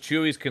know is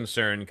Chewie's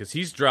concerned because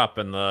he's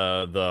dropping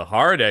the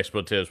hard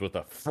expletives with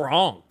a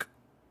franc.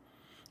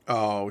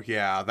 Oh,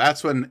 yeah.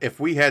 That's when, if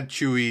we had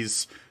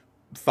Chewie's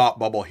thought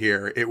bubble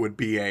here, it would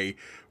be a,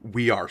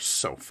 we are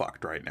so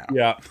fucked right now.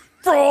 Yeah.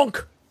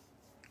 Franc!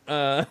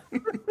 Don't...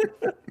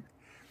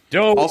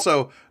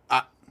 Also,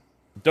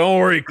 don't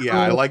worry, crew. Yeah,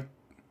 I like...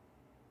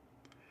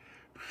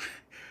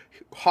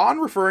 Han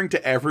referring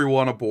to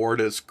everyone aboard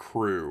as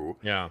crew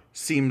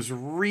seems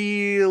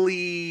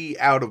really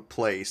out of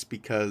place,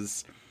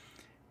 because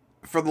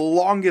for the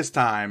longest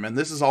time, and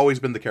this has always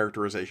been the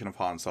characterization of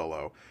Han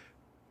Solo,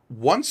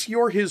 once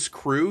you're his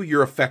crew,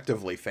 you're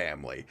effectively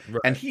family.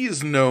 Right. And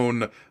he's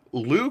known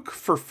Luke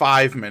for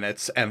 5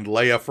 minutes and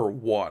Leia for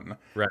 1.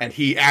 Right. And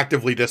he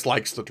actively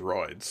dislikes the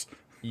droids.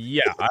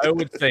 Yeah, I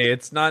would say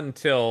it's not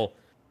until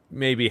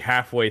maybe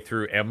halfway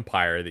through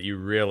Empire that you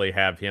really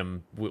have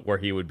him where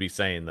he would be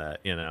saying that,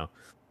 you know.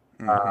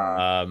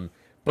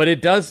 But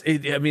it does,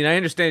 I mean, I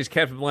understand he's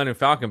Captain Millennium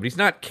Falcon, but he's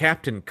not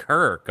Captain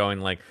Kirk going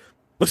like,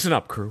 listen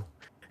up, crew.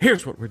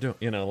 Here's what we're doing.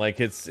 You know,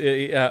 like it's,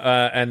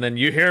 and then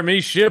you hear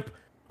me, ship,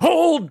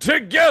 hold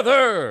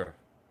together.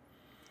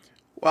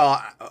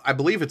 Well, I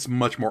believe it's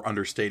much more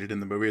understated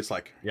in the movie. It's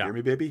like, hear me,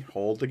 baby,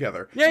 hold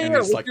together. And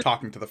it's like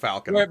talking to the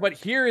Falcon. Right, but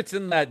here it's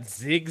in that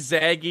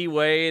zigzaggy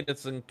way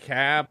that's in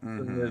Cap,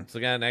 and it's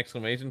got an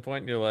exclamation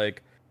point, and you're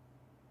like,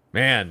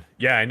 man,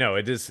 yeah, I know,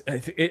 it is.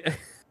 And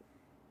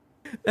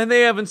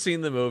they haven't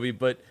seen the movie,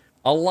 but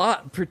a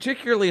lot,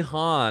 particularly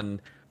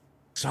Han,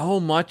 so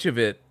much of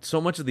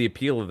the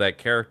appeal of that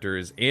character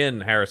is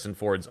in Harrison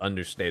Ford's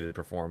understated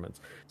performance.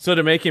 So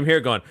to make him here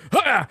going,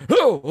 ah,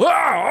 oh, ah,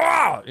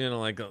 ah, you know,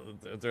 like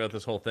throughout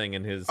this whole thing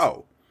in his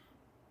tone.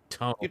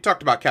 You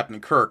talked about Captain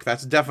Kirk.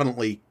 That's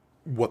definitely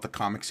what the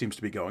comic seems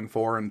to be going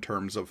for in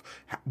terms of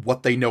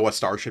what they know a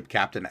starship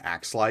captain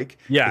acts like.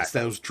 Yeah. It's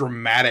those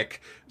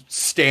dramatic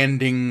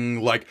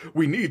standing, like,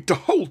 we need to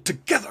hold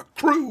together,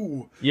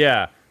 crew.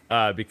 Yeah.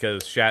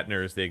 Because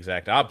Shatner is the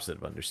exact opposite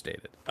of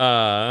understated.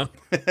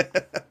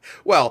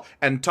 Well,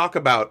 and talk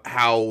about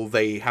how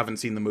they haven't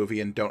seen the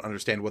movie and don't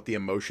understand what the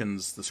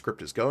emotions the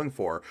script is going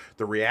for.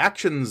 The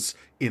reactions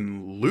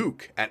in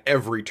Luke at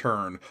every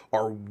turn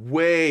are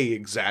way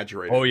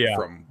exaggerated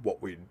from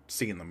what we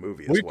see in the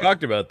movie as well. We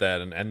talked about that,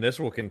 and this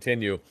will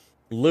continue.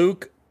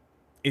 Luke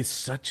is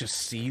such a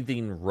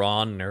seething,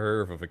 raw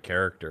nerve of a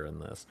character in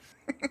this.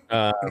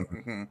 All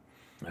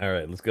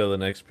right, let's go to the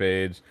next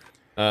page.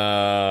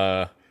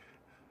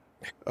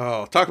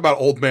 Oh, talk about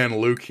old man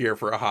Luke here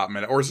for a hot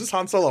minute. Or is this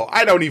Han Solo?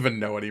 I don't even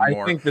know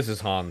anymore. I think this is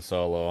Han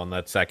Solo on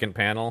that second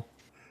panel.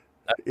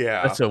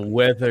 Yeah. That's a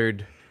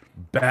weathered,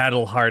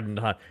 battle-hardened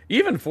Han.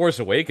 Even Force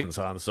Awakens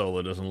Han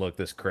Solo doesn't look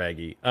this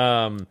craggy.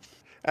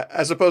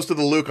 As opposed to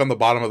the Luke on the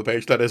bottom of the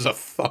page, that is a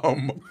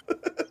thumb.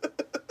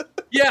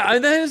 Yeah,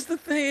 and that is the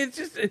thing. It's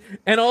just...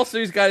 And also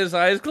he's got his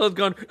eyes closed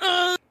going...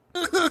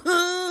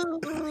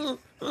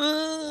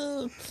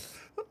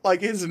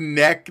 Like, his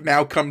neck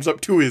now comes up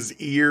to his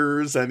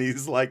ears, and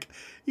he's like,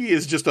 he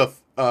is just a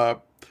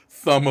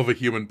thumb of a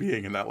human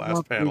being in that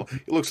last panel.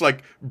 He looks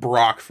like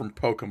Brock from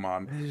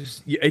Pokemon.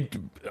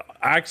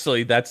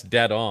 Actually, that's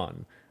dead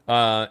on.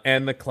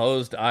 And the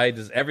closed eye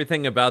does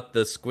everything about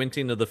the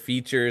squinting of the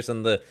features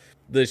and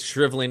the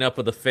shriveling up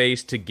of the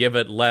face to give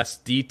it less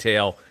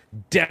detail.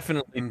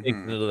 Definitely takes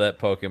into that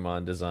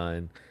Pokemon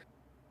design.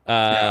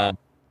 And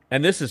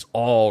this is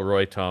all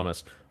Roy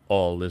Thomas.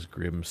 All is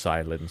grim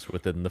silence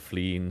within the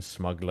fleeing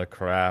smuggler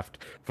craft,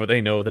 for they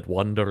know that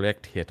one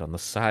direct hit on the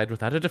side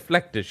without a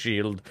deflector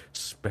shield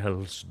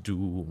spells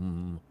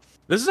doom.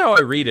 This is how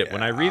I read it.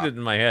 When I read it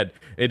in my head,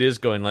 it is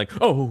going like,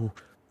 "Oh,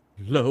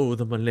 lo,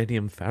 the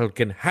Millennium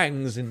Falcon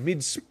hangs in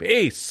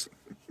mid-space."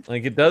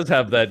 Like, it does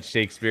have that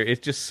Shakespeare. It's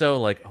just so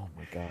like, oh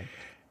my god.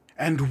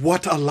 And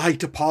what a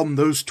light upon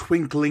those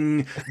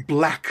twinkling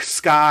black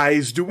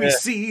skies do we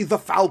see the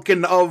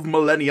Falcon of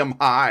Millennium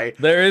High.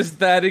 There is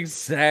that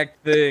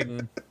exact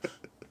thing.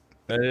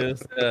 That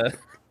is,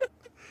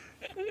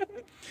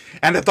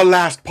 And at the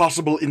last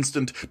possible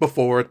instant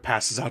before it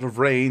passes out of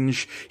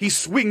range, he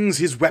swings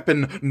his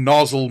weapon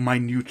nozzle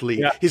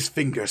minutely, his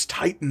fingers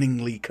tightening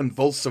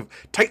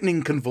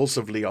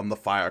convulsively on the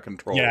fire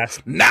control.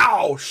 Yes.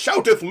 Now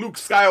shouteth Luke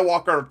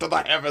Skywalker to the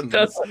heavens.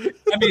 I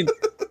mean,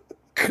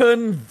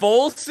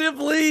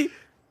 convulsively?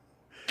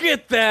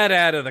 Get that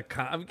out of the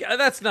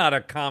that's not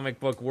a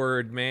comic book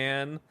word,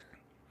 man.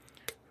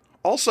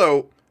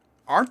 Also,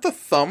 aren't the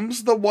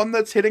thumbs the one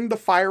that's hitting the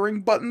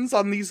firing buttons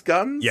on these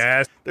guns?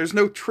 Yes. There's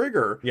no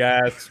trigger.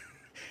 Yes.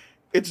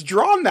 It's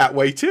drawn that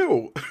way,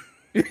 too.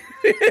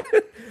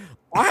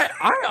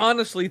 I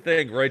honestly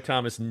think Roy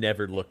Thomas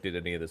never looked at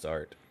any of this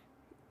art.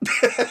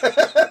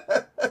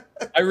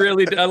 I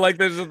really do. Like,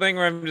 there's a thing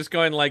where I'm just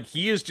going, like,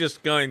 he is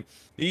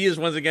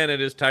once again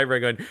at his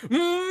typewriter going,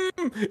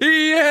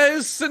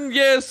 yes, and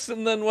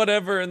then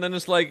whatever, and then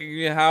it's like,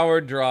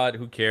 Howard, draw it,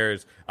 who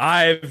cares?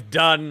 I've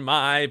done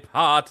my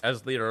part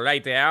as the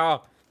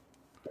writer.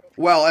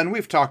 Well, and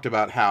we've talked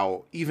about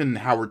how even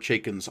Howard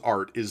Chaykin's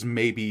art is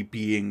maybe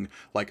being,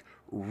 like,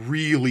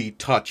 really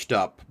touched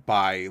up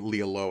by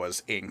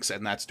Lealoa's inks,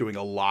 and that's doing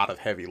a lot of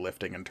heavy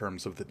lifting in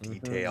terms of the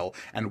detail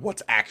and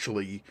what's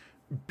actually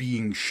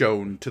being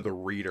shown to the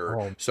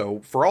reader. So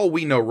for all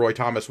we know, Roy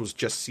Thomas was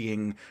just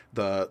seeing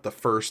the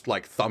first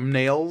like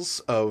thumbnails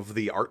of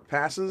the art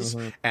passes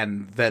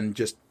and then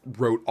just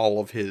wrote all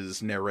of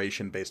his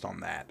narration based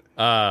on that.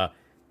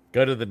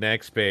 Go to the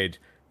next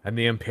page, and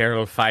the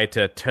Imperial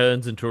fighter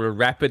turns into a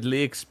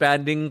rapidly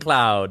expanding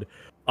cloud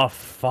of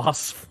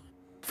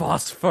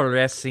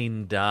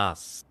phosphorescing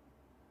dust.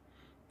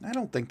 I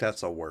don't think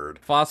that's a word.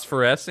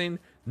 Phosphorescing?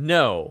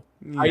 No.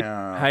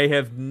 Yeah. I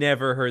have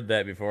never heard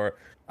that before.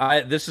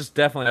 This is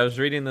definitely, I was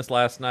reading this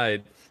last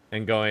night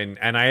and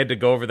I had to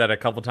go over that a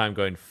couple times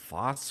going,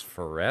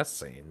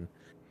 phosphorescing?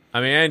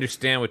 I mean, I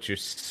understand what you're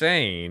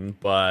saying,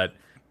 but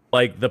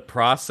like the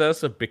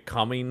process of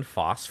becoming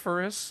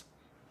phosphorus?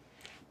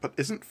 But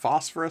isn't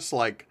phosphorus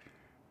like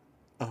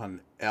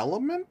an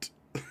element?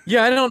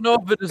 Yeah, I don't know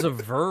if it is a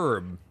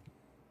verb.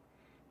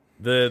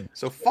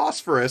 So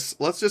phosphorus,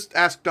 let's just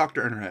ask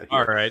Dr. Internet here.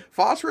 All right.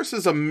 Phosphorus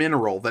is a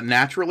mineral that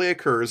naturally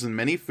occurs in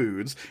many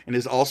foods and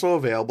is also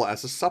available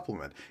as a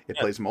supplement. It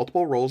plays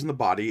multiple roles in the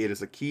body. It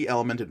is a key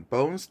element in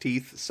bones,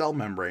 teeth, cell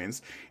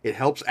membranes. It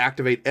helps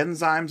activate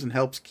enzymes and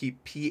helps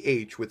keep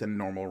pH within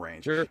normal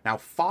range. Sure. Now,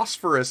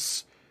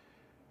 phosphorescing.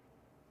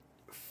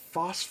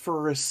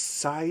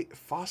 Phosphorescing,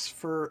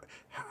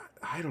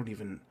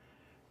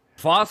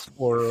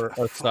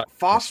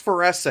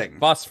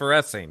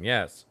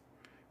 yes.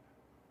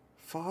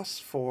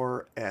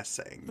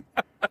 Phosphorescing.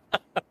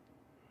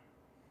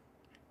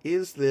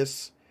 Is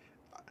this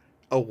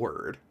a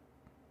word?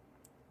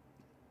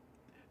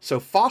 So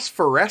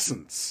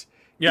phosphorescence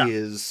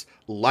is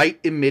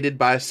light emitted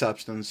by a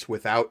substance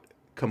without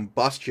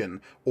combustion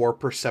or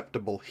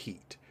perceptible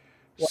heat.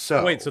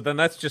 So then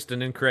that's just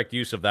an incorrect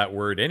use of that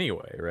word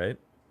anyway, right?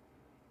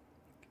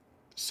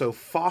 So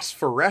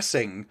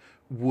phosphorescing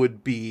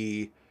would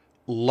be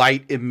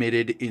light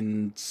emitted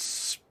in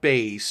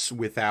space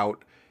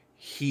without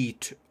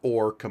heat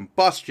or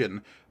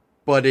combustion,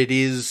 but it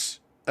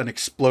is an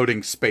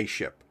exploding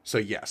spaceship. So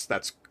yes,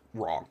 that's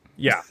wrong.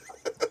 Yeah.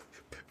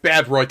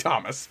 Bad Roy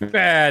Thomas.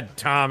 Bad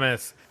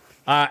Thomas.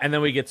 And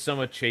then we get some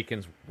of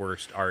Chaykin's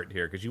worst art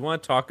here, because you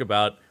want to talk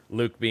about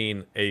Luke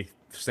being a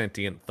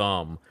sentient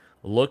thumb.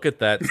 Look at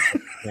that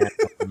in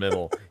the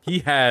middle. He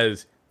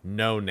has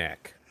no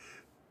neck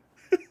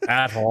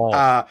at all.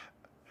 I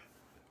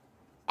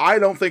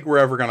don't think we're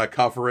ever going to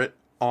cover it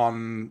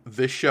on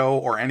this show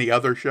or any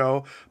other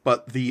show,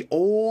 but the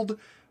old,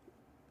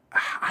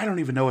 I don't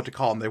even know what to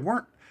call them. They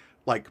weren't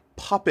like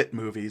puppet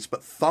movies,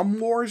 but Thumb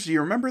Wars. Do you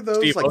remember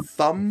those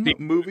thumb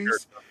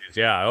movies?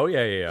 Yeah. Oh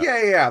yeah.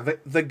 Yeah.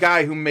 The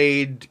guy who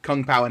made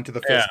Kung Pao Into the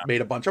Fist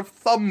made a bunch of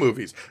thumb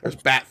movies. There's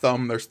Bat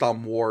Thumb. There's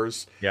Thumb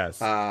Wars. Yes.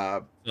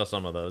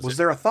 Some of those. Was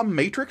there a Thumb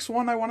Matrix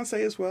one? I want to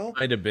say as well.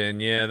 Might have been.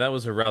 Yeah, that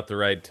was about the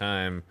right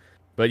time.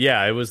 But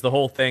yeah, it was the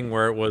whole thing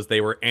where it was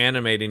they were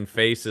animating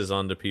faces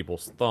onto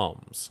people's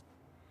thumbs.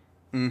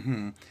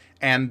 Mm-hmm.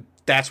 And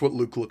that's what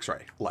Luke looks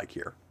like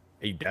here.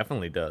 He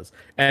definitely does.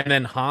 And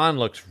then Han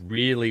looks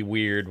really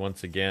weird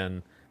once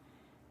again.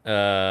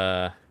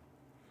 Boy,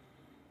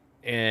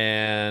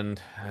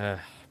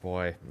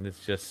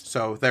 it's just...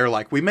 So they're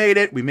like, we made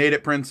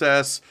it,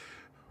 princess.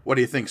 What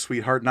do you think,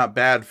 sweetheart? Not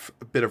bad,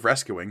 a bit of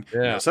rescuing. Yeah.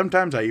 You know,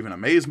 sometimes I even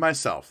amaze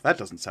myself. That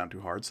doesn't sound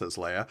too hard, says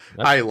Leia.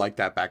 I like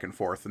that back and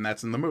forth, and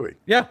that's in the movie.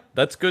 Yeah,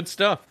 that's good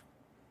stuff.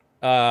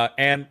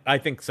 And I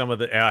think some of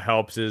the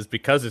helps is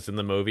because it's in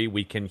the movie,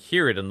 we can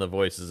hear it in the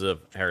voices of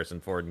Harrison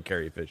Ford and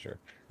Carrie Fisher.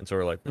 And so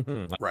we're like,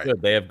 that's right.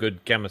 Good. They have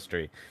good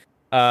chemistry.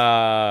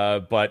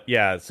 But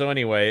yeah, so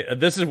anyway,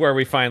 this is where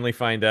we finally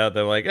find out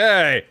they're like,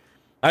 hey,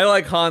 I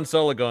like Han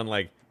Solo going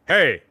like,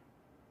 hey,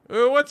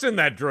 what's in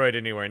that droid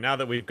anyway? Now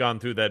that we've gone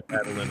through that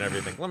battle and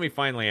everything, let me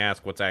finally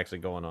ask what's actually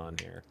going on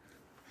here.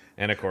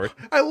 And of course,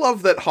 I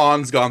love that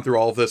Han's gone through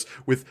all of this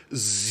with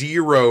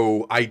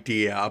zero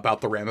idea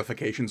about the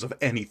ramifications of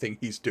anything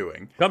he's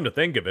doing. come to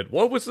think of it,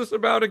 what was this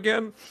about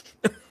again?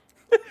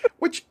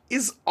 Which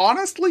is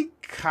honestly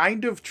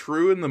kind of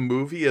true in the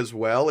movie as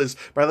well, is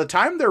by the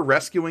time they're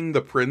rescuing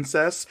the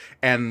princess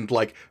and,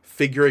 like,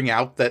 figuring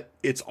out that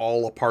it's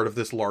all a part of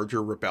this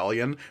larger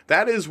rebellion,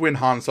 that is when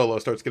Han Solo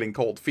starts getting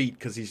cold feet,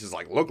 because he's just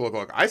like,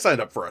 look, I signed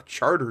up for a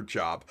charter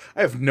job.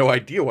 I have no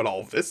idea what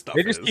all this stuff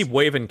is. They just keep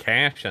waving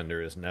cash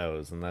under his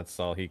nose, and that's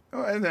all he...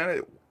 Oh, and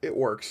then it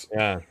works.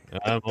 Yeah,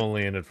 I'm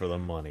only in it for the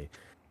money.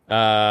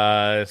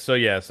 So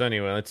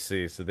anyway, let's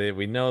see. So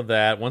we know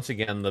that once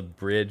again the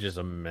bridge is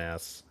a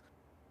mess.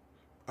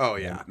 Oh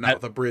yeah, no,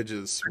 the bridge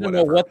is I don't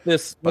whatever. know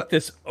what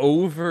this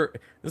over.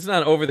 This is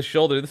not over the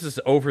shoulder. This is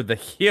over the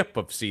hip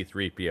of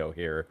C-3PO.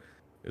 Here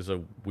is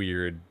a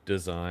weird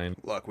design.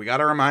 Look, we got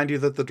to remind you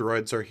that the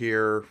droids are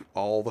here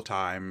all the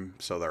time,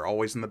 so they're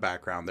always in the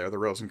background. They're the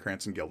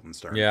Rosencrantz and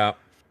Guildenstern. Yeah.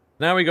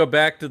 Now we go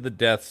back to the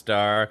Death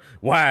Star.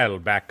 While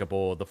back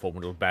aboard the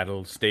formidable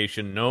battle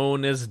station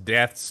known as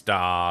Death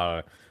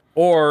Star.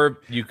 Or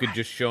you could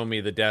just show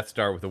me the Death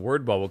Star with a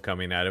word bubble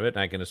coming out of it, and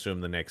I can assume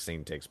the next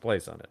scene takes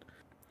place on it.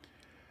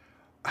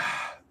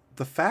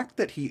 The fact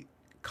that he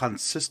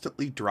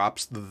consistently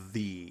drops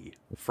the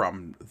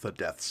from the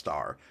Death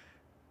Star.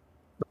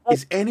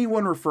 Is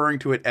anyone referring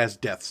to it as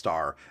Death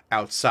Star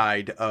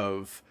outside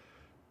of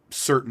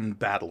certain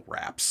battle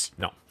raps?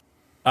 No.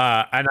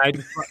 And I...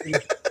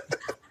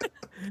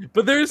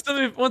 But there's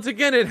something, once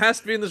again, it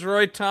has to be in this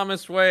Roy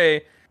Thomas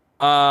way.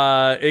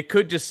 It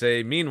could just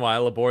say,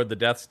 meanwhile, aboard the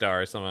Death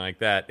Star or something like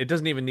that. It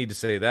doesn't even need to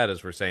say that,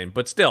 as we're saying.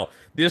 But still,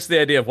 just the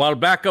idea of, while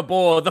back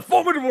aboard the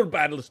formidable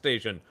battle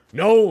station,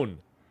 known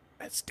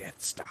as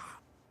Death Star.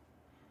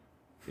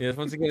 Yes,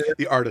 once again,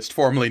 The artist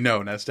formerly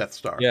known as Death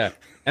Star. yeah.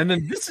 And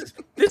then this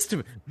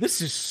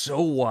is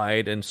so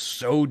wide and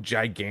so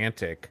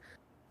gigantic.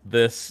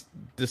 This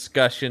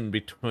discussion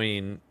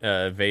between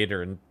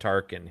Vader and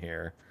Tarkin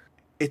here.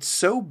 It's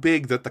so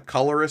big that the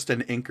colorist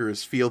and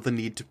inkers feel the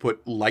need to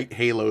put light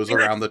halos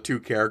around the two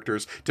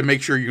characters to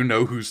make sure you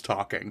know who's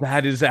talking.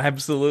 That is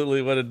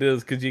absolutely what it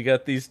is, because you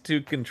got these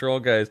two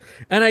control guys.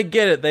 And I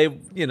get it. They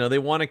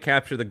want to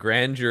capture the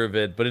grandeur of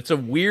it, but it's a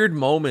weird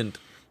moment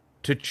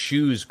to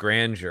choose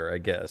grandeur, I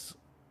guess.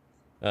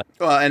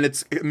 And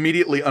it's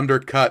immediately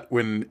undercut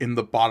when, in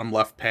the bottom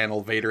left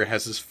panel, Vader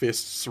has his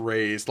fists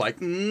raised,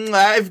 like,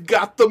 I've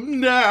got them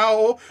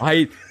now!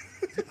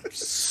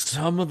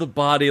 Some of the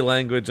body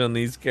language on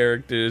these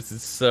characters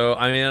is so...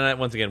 I mean,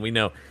 once again, we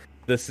know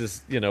this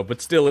is,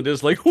 but still it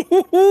is like,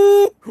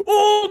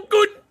 oh,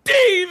 good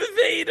day,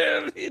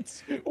 Vader!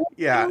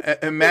 Yeah,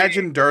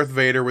 imagine Darth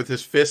Vader with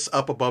his fists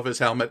up above his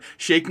helmet,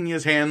 shaking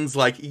his hands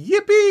like,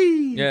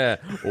 yippee! Yeah.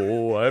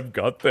 Oh, I've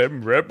got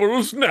them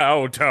rebels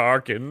now,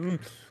 Tarkin.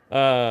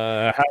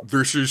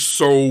 This is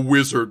so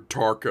wizard,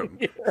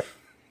 Tarkin.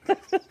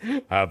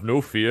 Have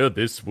no fear,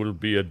 this will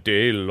be a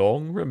day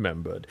long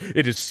remembered.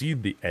 It has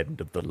seen the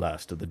end of the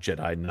last of the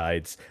Jedi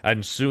Knights,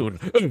 and soon,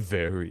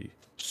 very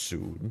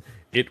soon,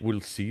 it will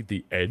see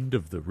the end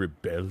of the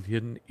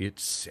rebellion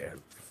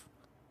itself.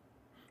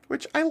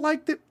 Which I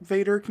like that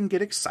Vader can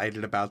get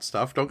excited about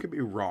stuff, don't get me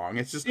wrong.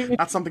 It's just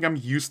not something I'm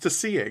used to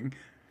seeing.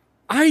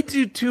 I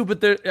do too,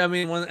 but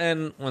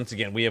once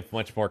again, we have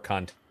much more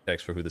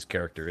context for who this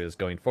character is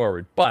going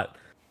forward, but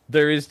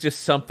there is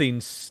just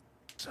something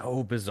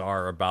so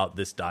bizarre about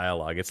this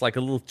dialogue. It's like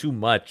a little too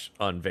much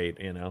on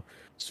Vader,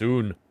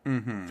 Soon.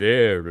 Mm-hmm.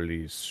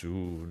 Very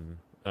soon.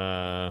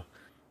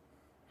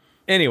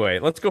 Anyway,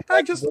 let's go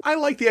back. I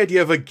like the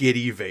idea of a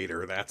giddy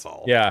Vader, that's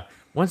all. Yeah.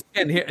 Once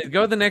again, here,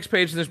 go to the next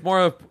page. There's more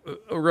of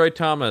Roy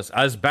Thomas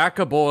as back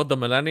aboard the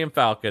Millennium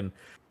Falcon,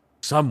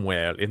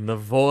 somewhere in the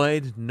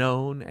void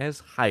known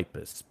as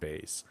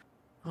hyperspace.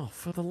 Oh,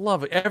 for the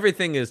love of...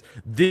 Everything is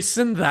this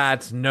and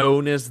that,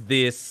 known as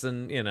this,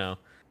 and,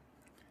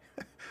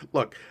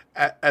 Look,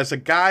 as a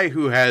guy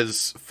who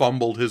has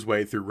fumbled his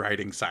way through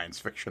writing science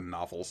fiction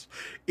novels,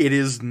 it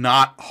is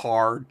not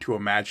hard to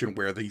imagine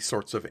where these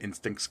sorts of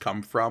instincts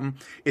come from.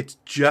 It's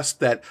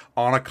just that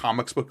on a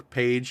comics book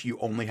page, you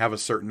only have a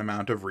certain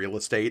amount of real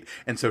estate,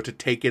 and so to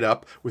take it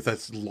up with a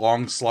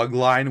long slug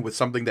line with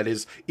something that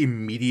is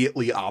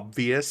immediately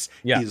obvious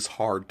is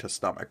hard to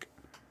stomach.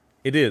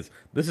 It is.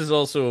 This is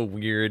also a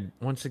weird,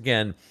 once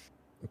again...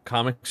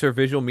 Comics are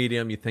visual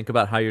medium. You think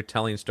about how you're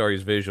telling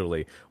stories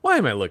visually. Why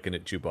am I looking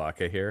at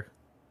Chewbacca here?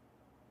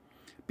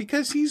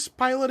 Because he's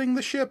piloting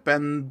the ship,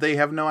 and they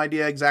have no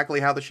idea exactly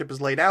how the ship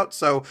is laid out,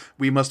 so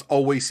we must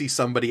always see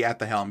somebody at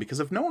the helm. Because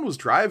if no one was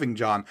driving,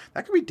 John,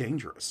 that could be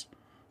dangerous.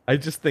 I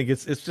just think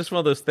it's just one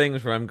of those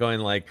things where I'm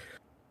going like,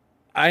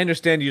 I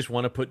understand you just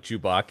want to put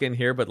Chewbacca in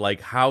here, but like,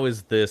 how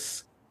is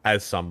this,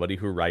 as somebody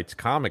who writes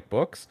comic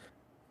books,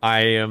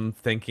 I am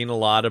thinking a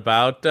lot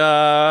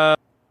about...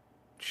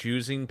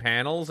 choosing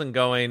panels and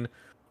going,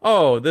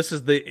 oh, this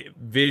is the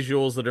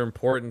visuals that are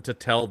important to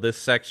tell this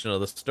section of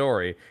the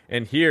story.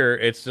 And here,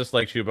 it's just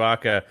like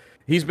Chewbacca.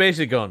 He's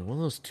basically going, "Will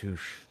those two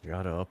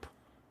shut up?"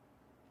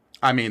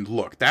 I mean,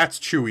 look, that's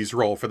Chewie's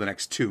role for the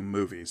next 2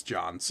 movies,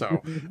 John.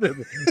 So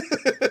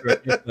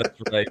That's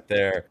right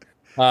there.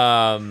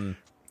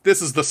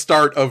 this is the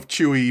start of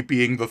Chewie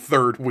being the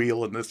third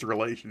wheel in this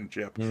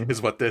relationship,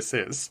 is what this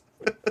is.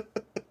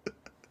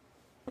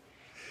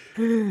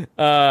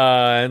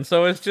 And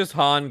so it's just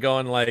Han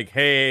going like,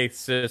 "Hey,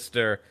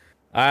 sister,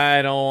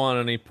 I don't want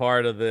any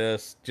part of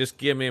this. Just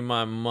give me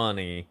my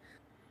money."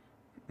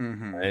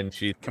 And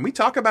she, Can we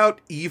talk about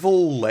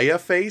evil Leia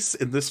face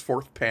in this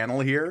 4th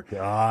panel here?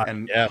 God,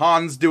 And yeah.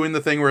 Han's doing the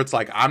thing where it's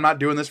like, I'm not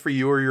doing this for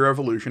you or your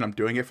evolution. I'm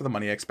doing it for the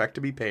money. I expect to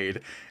be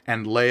paid.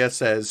 And Leia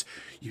says,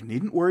 you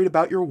needn't worry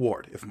about your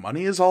reward. If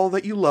money is all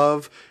that you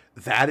love,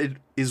 that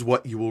is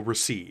what you will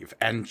receive.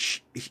 And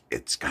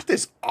it's got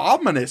this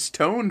ominous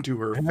tone to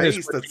her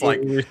face that's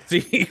like,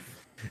 receive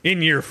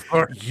in your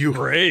You-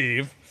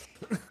 grave.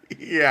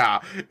 yeah,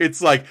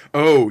 it's like,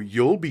 oh,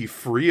 you'll be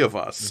free of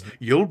us.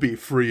 You'll be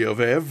free of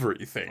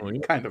everything. Oh,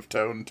 yeah. Kind of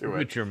tone to it.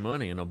 Put your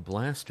money in a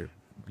blaster,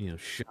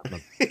 shit.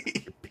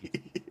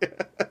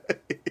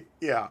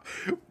 Yeah,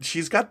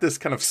 she's got this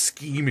kind of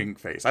scheming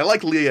face. I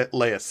like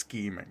Leia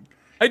scheming.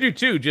 I do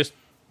too. Just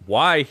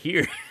why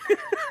here?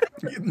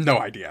 No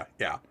idea.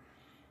 Yeah.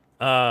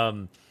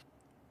 Han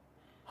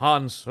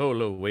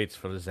Solo waits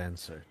for his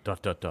answer. ...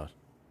 But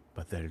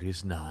there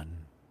is none.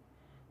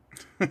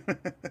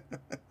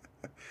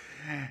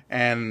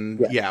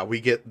 And yeah, we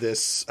get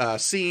this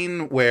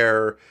scene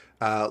where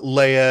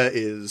Leia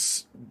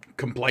is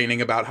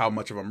complaining about how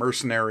much of a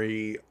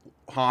mercenary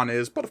Han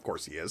is, but of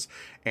course he is.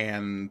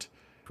 And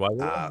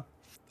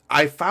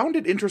I found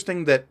it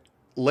interesting that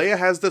Leia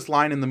has this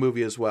line in the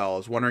movie as well. I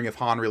was wondering if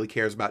Han really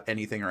cares about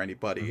anything or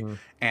anybody.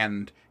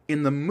 And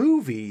in the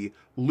movie,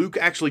 Luke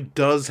actually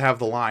does have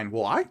the line,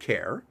 well, I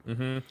care.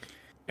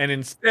 And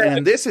instead, And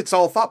in this, it's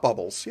all thought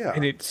bubbles. Yeah.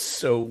 and it's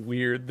so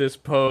weird, this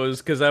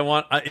pose, because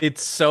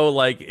it's so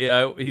like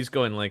he's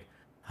going like,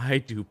 I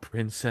do,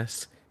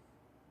 princess.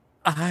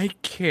 I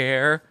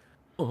care.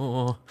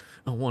 Oh,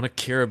 I want to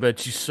care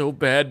about you so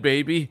bad,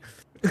 baby.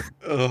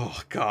 Oh,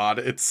 God,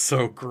 it's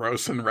so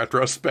gross in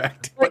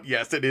retrospect. But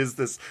yes, it is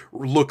this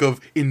look of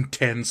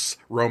intense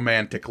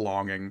romantic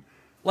longing.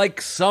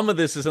 Like, some of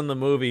this is in the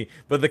movie,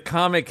 but the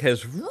comic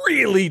has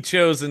really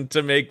chosen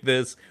to make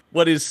this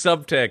what is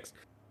subtext.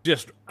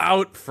 Just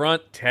out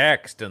front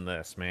text in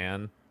this,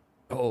 man.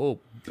 Oh,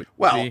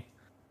 Well,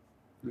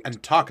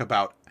 and talk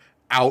about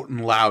out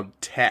and loud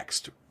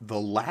text. The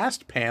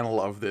last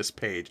panel of this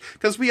page,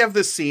 because we have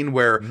this scene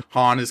where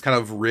Han is kind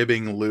of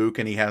ribbing Luke,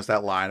 and he has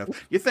that line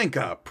of, you think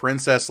a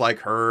princess like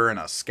her and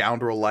a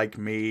scoundrel like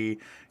me,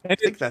 I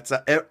think that's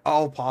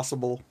all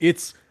possible.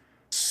 it's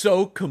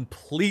so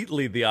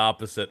completely the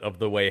opposite of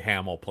the way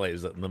Hamill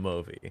plays it in the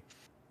movie.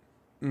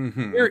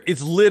 Here,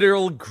 it's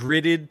literal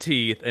gritted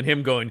teeth and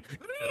him going,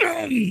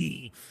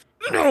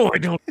 no, I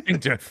don't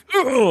think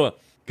to.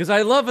 Because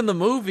I love in the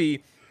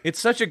movie, it's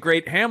such a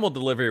great Hamill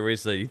delivery where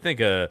he's like, you think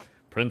a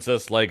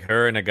princess like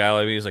her and a guy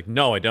like me? He's like,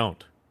 no, I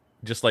don't.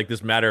 Just like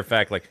this matter of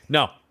fact, like,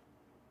 no.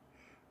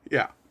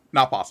 Yeah,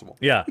 not possible.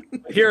 Yeah.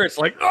 Here it's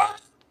like, oh,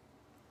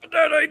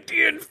 that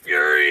idea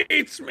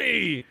infuriates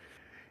me.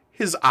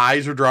 His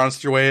eyes are drawn in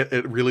such a way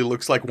it really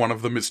looks like one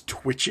of them is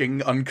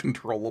twitching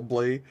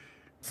uncontrollably.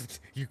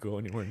 You go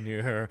anywhere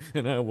near her,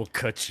 and I will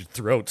cut your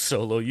throat,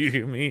 Solo. You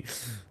hear me?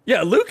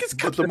 Yeah, Luke is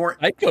But the more-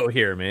 psycho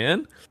here,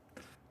 man.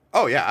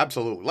 Oh, yeah,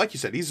 absolutely. Like you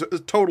said, he's a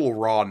total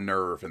raw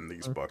nerve in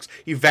these books.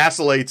 He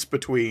vacillates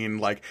between,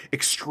 like,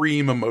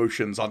 extreme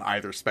emotions on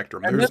either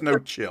spectrum. And There's then no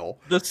chill.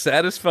 The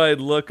satisfied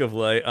look of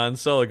like on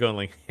Solo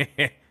going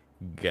like,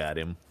 got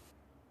him.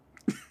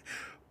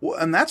 Well,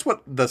 and that's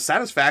what the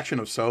satisfaction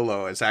of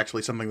Solo is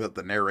actually something that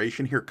the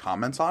narration here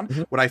comments on.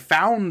 What I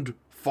found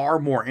far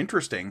more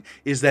interesting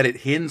is that it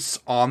hints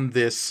on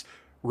this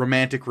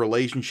romantic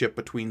relationship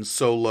between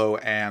Solo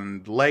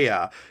and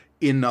Leia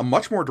in a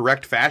much more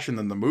direct fashion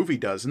than the movie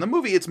does. In the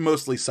movie, it's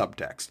mostly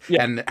subtext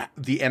and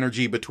the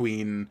energy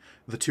between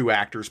the two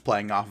actors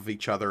playing off of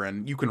each other,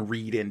 and you can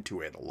read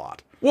into it a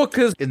lot. Well,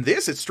 because In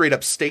this, it's straight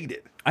up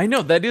stated. I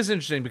know that is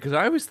interesting because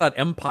I always thought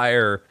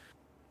Empire,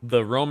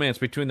 the romance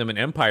between them and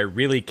Empire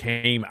really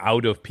came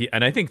out of,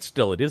 and I think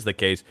still it is the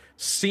case,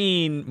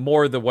 seeing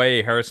more the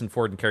way Harrison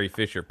Ford and Carrie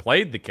Fisher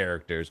played the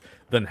characters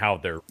than how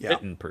they're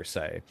written per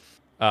se.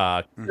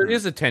 There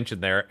is a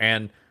tension there,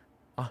 and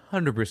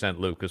 100%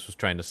 Lucas was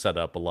trying to set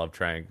up a love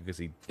triangle because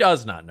he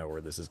does not know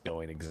where this is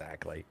going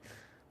exactly.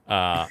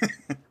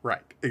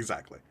 Right,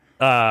 exactly.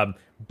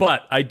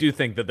 But I do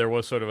think that there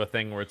was sort of a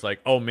thing where it's like,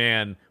 oh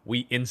man,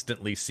 we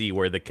instantly see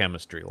where the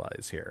chemistry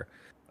lies here.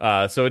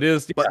 So it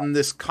is. But in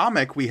this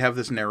comic, we have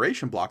this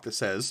narration block that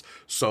says,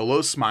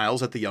 Solo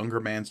smiles at the younger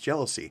man's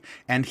jealousy,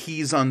 and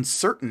he's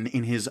uncertain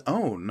in his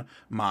own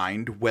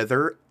mind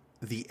whether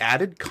the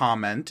added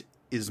comment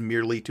is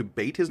merely to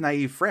bait his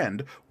naive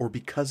friend or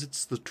because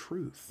it's the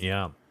truth.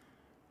 Yeah.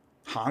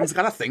 Han's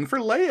got a thing for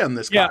Leia in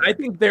this Yeah, comic. I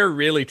think they're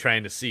really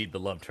trying to seed the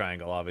love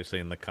triangle, obviously,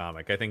 in the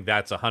comic. I think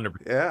that's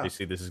 100% Yeah. you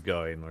see this is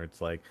going, where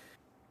it's like,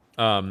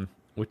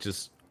 which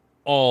is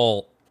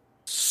all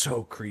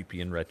so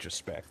creepy in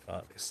retrospect,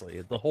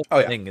 obviously. The whole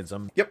thing is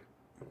Yep.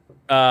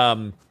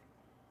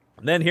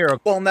 Then here,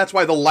 well, and that's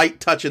why the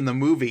light touch in the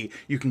movie,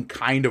 you can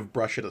kind of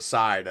brush it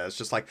aside as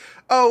just like,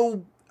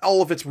 oh,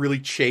 all of it's really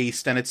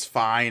chaste and it's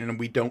fine, and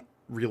we don't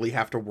really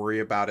have to worry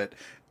about it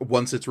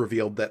once it's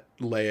revealed that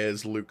Leia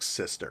is Luke's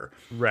sister.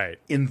 Right.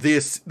 In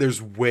this,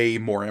 there's way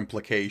more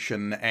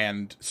implication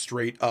and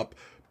straight up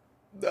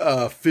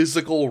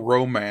physical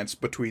romance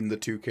between the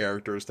two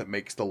characters that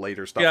makes the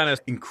later stuff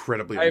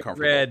incredibly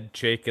uncomfortable. I read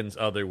Chaykin's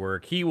other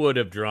work. He would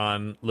have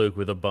drawn Luke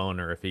with a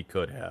boner if he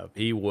could have.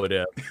 He would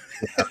have.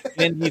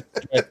 And he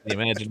the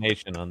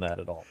imagination on that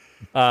at all.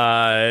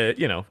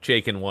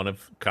 Chaykin, one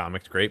of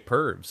comics' great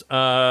pervs.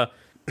 I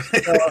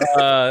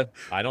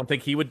don't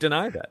think he would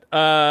deny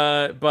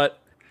that. But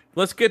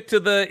let's get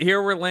to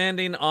here we're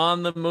landing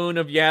on the moon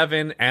of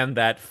Yavin and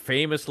that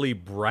famously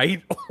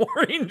bright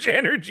orange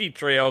energy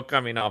trail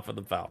coming off of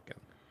the Falcon.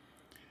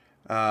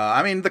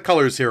 I mean, the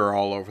colors here are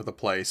all over the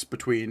place,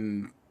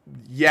 between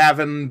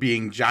Yavin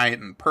being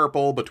giant and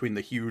purple, between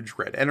the huge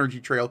red energy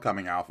trail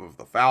coming off of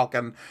the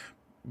Falcon.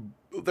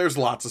 There's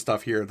lots of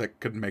stuff here that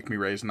could make me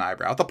raise an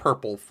eyebrow. The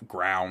purple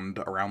ground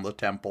around the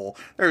temple.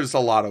 There's a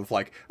lot of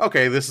like,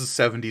 okay, this is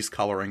 70s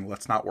coloring.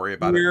 Let's not worry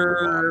about it.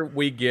 Here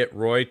we get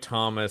Roy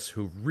Thomas,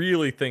 who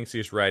really thinks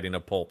he's writing a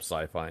pulp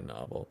sci-fi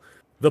novel.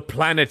 The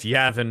planet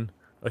Yavin,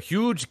 a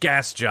huge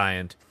gas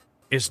giant,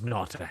 is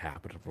not a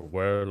habitable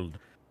world.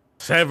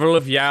 Several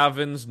of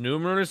Yavin's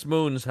numerous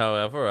moons,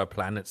 however, are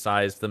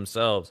planet-sized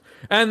themselves,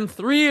 and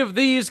 3 of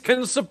these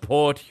can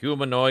support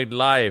humanoid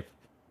life.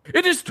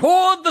 It is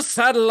toward the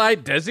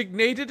satellite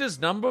designated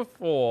as number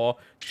 4,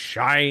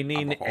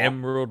 shining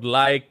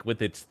emerald-like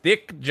with its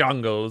thick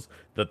jungles,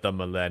 that the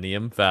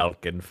Millennium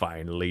Falcon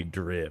finally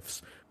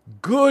drifts.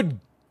 Good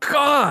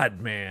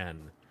God,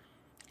 man!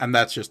 And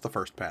that's just the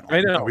first panel.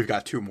 I know. We've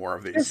got 2 more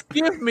of these. Just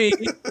give me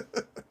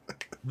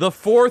the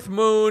 4th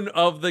moon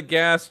of the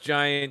gas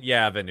giant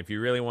Yavin, if you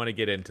really want to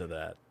get into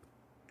that.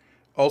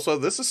 Also,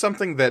 this is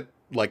something that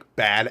like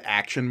bad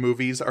action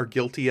movies are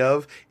guilty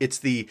of. It's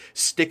the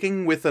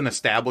sticking with an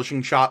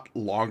establishing shot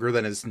longer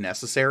than is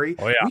necessary.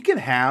 Oh, yeah. We can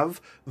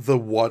have the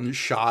one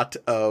shot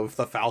of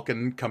the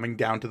Falcon coming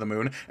down to the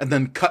moon and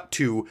then cut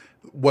to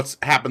what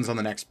happens on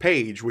the next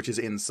page, which is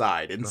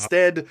inside.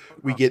 Instead,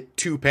 we get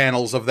 2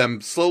 panels of them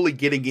slowly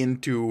getting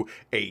into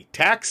a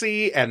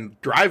taxi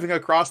and driving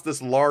across this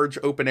large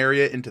open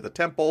area into the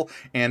temple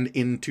and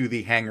into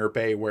the hangar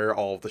bay where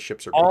all of the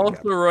ships are being Also,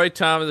 kept. Roy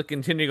Thomas will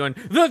continue going,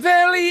 the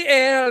very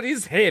air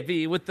is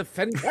heavy with the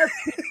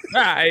fantastic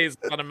skies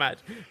on a match.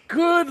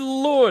 Good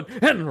Lord.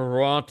 And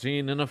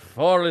rotting in a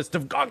forest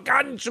of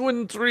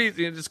gargantuan trees.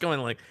 You're just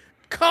going like,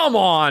 come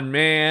on,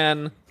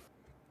 man.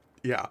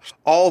 Yeah,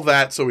 all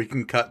that so we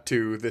can cut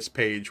to this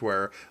page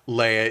where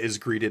Leia is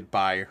greeted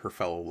by her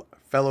fellow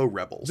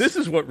rebels. This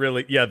is what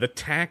really, the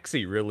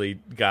taxi really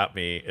got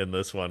me in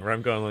this one, where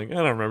I'm going like, I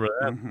don't remember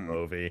that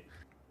movie.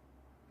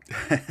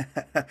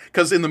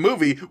 Because in the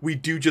movie, we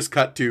do just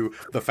cut to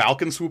the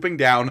Falcon swooping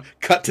down,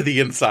 cut to the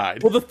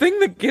inside. Well, the thing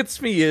that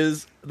gets me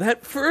is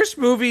that first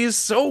movie is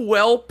so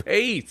well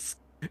paced,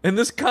 and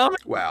this comic.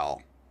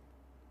 Well,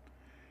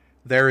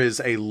 there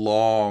is a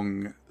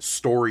long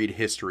storied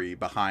history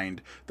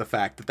behind the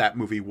fact that that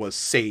movie was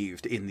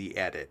saved in the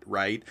edit,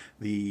 right?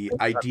 The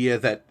idea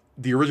that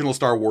the original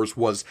Star Wars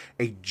was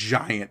a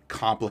giant,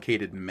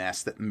 complicated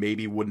mess that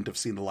maybe wouldn't have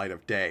seen the light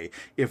of day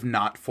if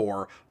not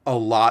for a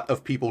lot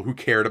of people who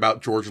cared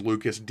about George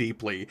Lucas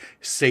deeply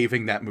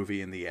saving that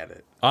movie in the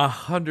edit.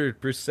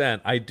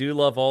 100%. I do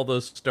love all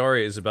those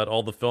stories about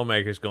all the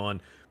filmmakers going,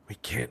 we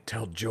can't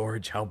tell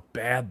George how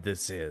bad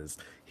this is.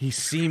 He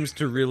seems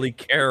to really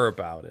care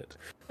about it.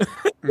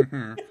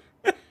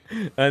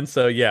 And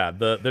so,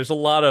 there's a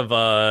lot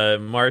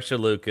of Marcia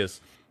Lucas,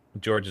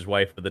 George's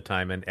wife at the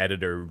time and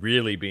editor,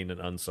 really being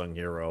an unsung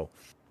hero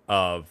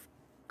of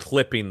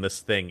clipping this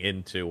thing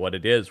into what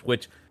it is,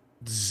 which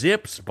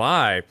zips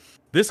by.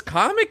 This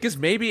comic is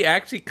maybe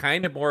actually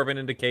kind of more of an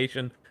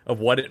indication of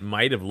what it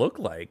might have looked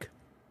like.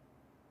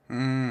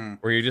 Where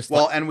you're just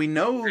and we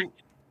know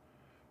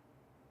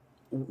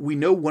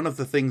one of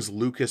the things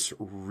Lucas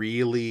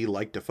really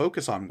liked to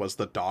focus on was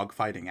the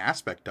dogfighting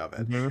aspect of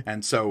it.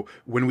 And so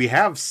when we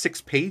have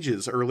 6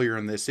 pages earlier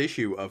in this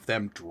issue of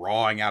them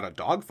drawing out a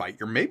dogfight,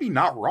 you're maybe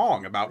not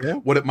wrong about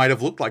what it might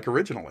have looked like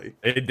originally.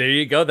 There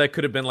you go. That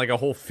could have been like a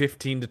whole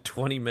 15 to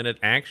 20 minute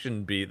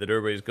action beat that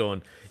everybody's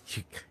going,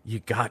 you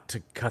got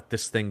to cut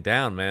this thing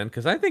down, man.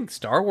 Because I think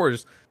Star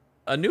Wars,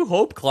 A New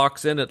Hope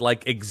clocks in at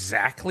like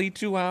exactly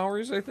 2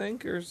 hours, I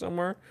think, or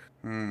somewhere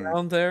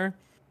around there.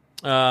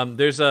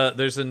 There's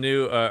a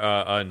new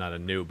not a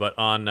new, but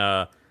on one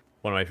of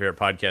my favorite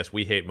podcasts,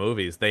 We Hate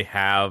Movies, they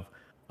have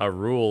a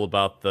rule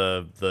about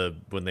the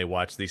when they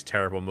watch these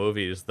terrible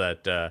movies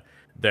that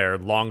they're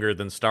longer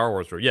than Star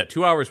Wars were.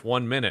 2 hours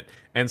 1 minute,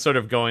 and sort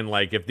of going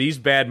like, if these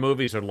bad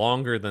movies are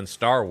longer than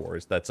Star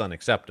Wars, that's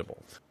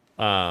unacceptable.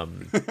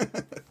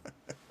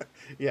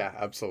 Yeah,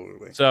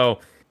 absolutely. So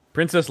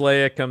Princess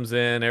Leia comes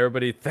in.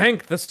 Everybody,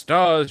 thank the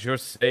stars, you're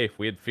safe.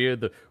 We had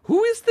feared the.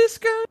 Who is this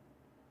guy?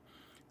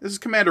 This is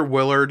Commander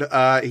Willard.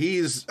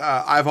 He's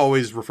I've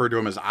always referred to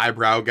him as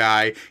Eyebrow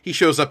Guy. He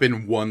shows up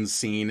in one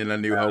scene in A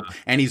New Hope,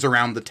 and he's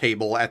around the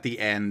table at the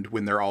end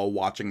when they're all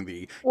watching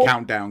the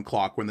countdown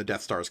clock when the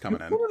Death Star's coming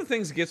in. One of the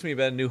things that gets me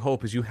about A New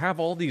Hope is you have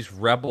all these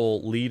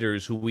rebel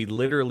leaders who we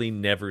literally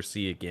never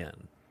see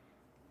again.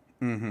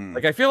 Mm-hmm.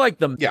 Like, I feel like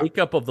the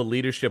makeup of the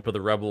leadership of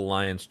the Rebel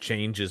Alliance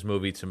changes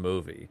movie to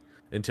movie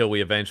until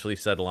we eventually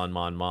settle on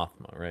Mon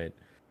Mothma, right?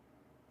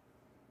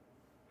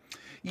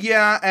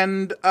 Yeah,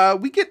 and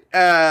we get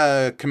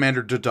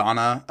Commander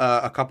Dodonna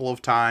a couple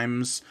of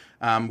times.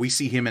 We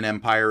see him in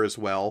Empire as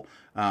well.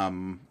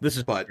 This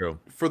is but true.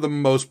 For the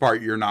most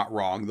part, you're not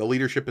wrong. The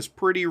leadership is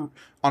pretty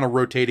on a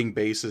rotating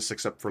basis,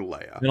 except for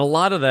Leia. And a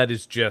lot of that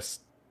is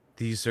just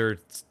these are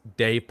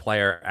day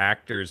player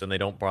actors, and they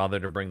don't bother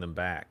to bring them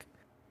back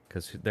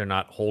because they're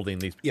not holding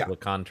these people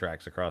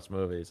contracts across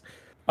movies.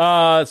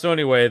 So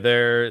anyway,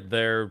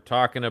 they're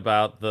talking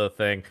about the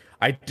thing.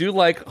 I do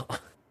like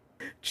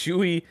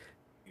Chewie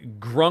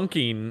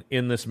grunking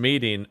in this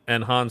meeting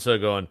and Hansa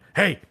going,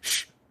 "Hey,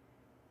 shh,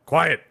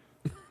 quiet."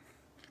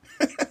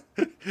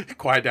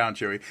 Quiet down,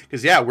 Chewie.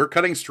 Because, we're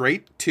cutting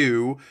straight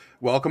to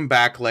welcome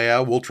back,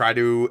 Leia. We'll try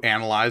to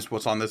analyze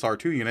what's on this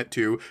R2 unit,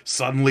 too.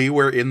 Suddenly,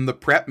 we're in the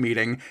prep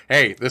meeting.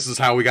 Hey, this is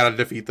how we got to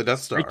defeat the Death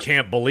Star. I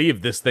can't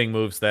believe this thing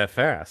moves that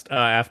fast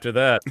after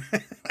that.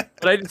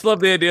 But I just love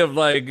the idea of,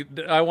 like,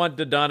 I want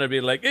Dodonna to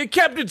be like, "Hey,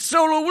 Captain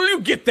Solo, will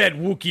you get that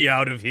Wookiee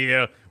out of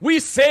here? We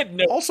said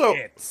no Also,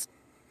 hits."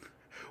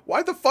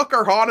 Why the fuck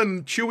are Han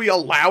and Chewie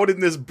allowed in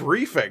this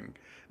briefing?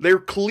 They're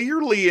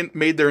clearly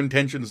made their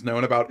intentions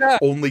known about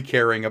only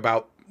caring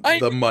about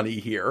the money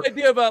here. The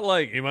idea about,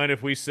 like, you mind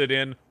if we sit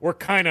in? We're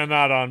kind of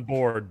not on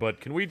board, but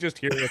can we just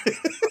hear it?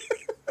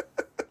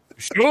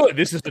 Sure,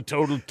 this is a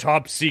total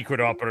top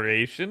secret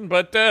operation,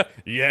 but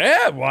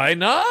yeah, why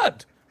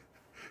not?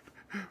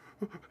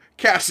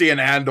 Cassian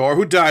Andor,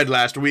 who died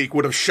last week,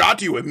 would have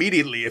shot you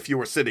immediately if you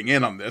were sitting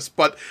in on this,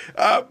 but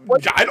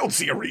I don't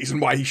see a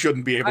reason why he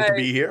shouldn't be able to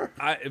be here.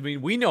 I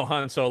mean, we know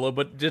Han Solo,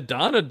 but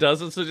Dodonna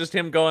doesn't, so just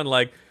him going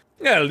like,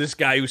 "Yeah, this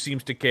guy who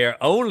seems to care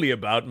only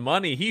about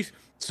money, he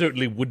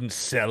certainly wouldn't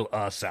sell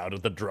us out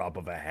at the drop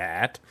of a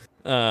hat."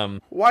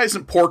 Why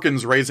isn't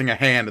Porkins raising a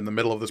hand in the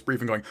middle of this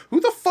briefing going, "Who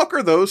the fuck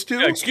are those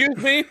two?" Excuse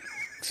me?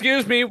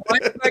 Excuse me? Why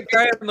is that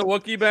guy in the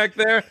Wookiee back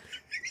there?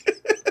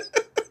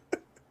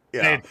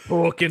 Yeah. Hey,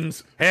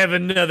 Porkins, have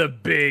another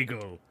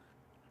bagel.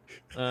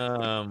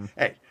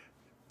 Hey,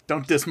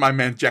 don't diss my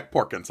man Jack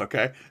Porkins,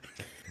 okay?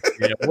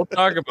 Yeah, we'll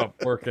talk about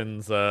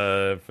Porkins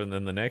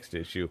in the next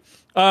issue.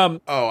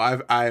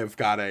 I've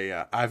got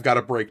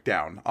a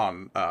breakdown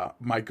on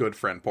my good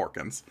friend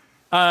Porkins.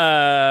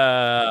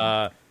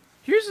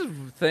 Here's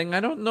the thing. I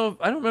don't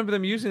remember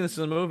them using this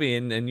in the movie,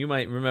 and you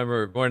might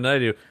remember more than I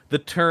do. The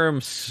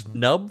term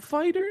snub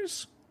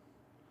fighters.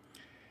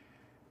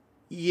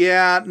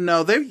 Yeah,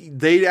 no,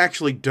 they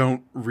actually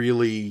don't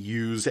really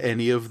use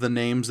any of the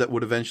names that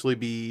would eventually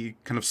be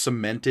kind of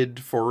cemented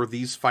for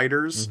these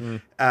fighters.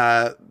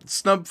 Mm-hmm.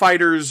 Snub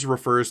fighters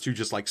refers to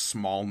just like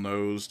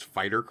small-nosed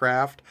fighter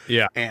craft.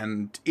 Yeah.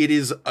 And it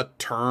is a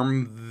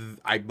term,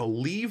 I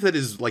believe, that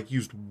is like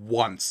used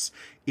once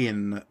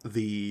in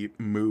the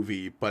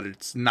movie, but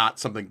it's not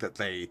something that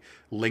they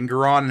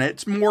linger on. And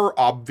it's more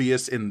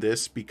obvious in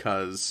this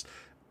because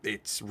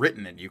it's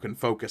written and you can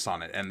focus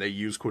on it, and they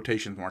use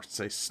quotation marks to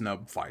say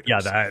snub fighters.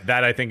 Yeah,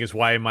 that I think is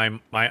why my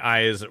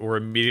eyes were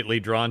immediately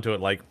drawn to it.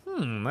 Like,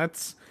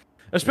 that's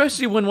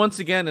especially when once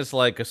again it's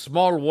like a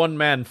small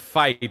one-man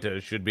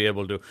fighter should be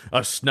able to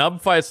a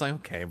snub fight. It's like,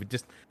 okay,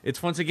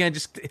 it's once again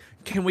just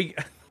can we?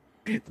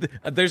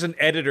 There's an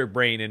editor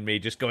brain in me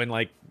just going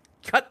like,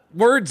 cut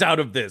words out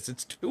of this.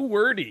 It's too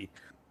wordy.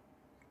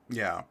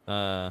 Yeah.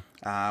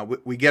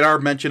 We get our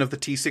mention of the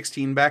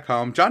T-16 back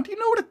home. John, do you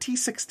know what a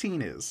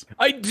T-16 is?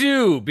 I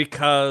do,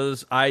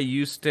 because I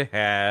used to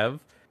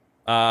have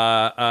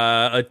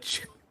a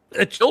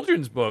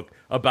children's book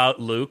about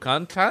Luke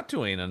on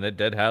Tatooine, and it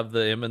did have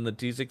him and the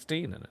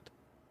T-16 in it.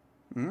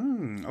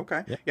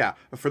 Okay. Yeah.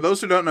 For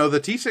those who don't know, the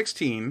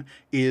T-16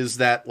 is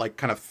that like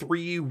kind of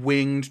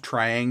 3-winged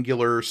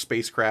triangular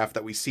spacecraft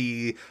that we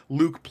see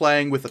Luke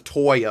playing with a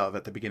toy of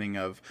at the beginning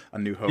of A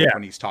New Hope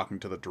when he's talking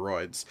to the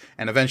droids.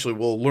 And eventually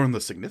we'll learn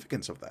the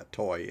significance of that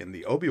toy in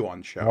the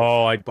Obi-Wan show.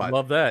 Oh, I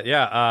love that.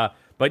 Yeah.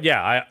 But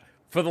yeah,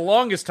 for the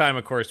longest time,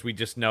 of course, we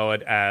just know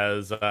it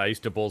as I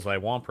used to bullseye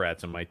Womp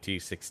Rats in my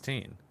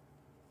T-16.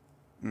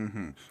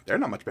 Mm-hmm. They're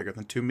not much bigger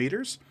than 2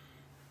 meters.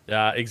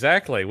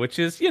 Exactly, which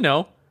is,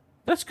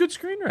 that's good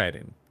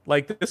screenwriting.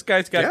 Like, this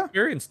guy's got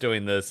experience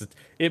doing this.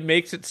 It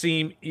makes it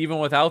seem, even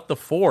without the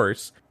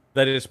Force,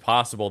 that it is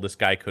possible this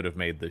guy could have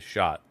made this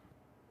shot.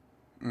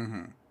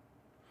 Mm-hmm.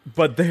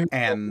 But there's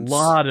a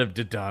lot of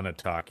Dodonna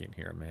talking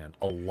here, man.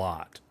 A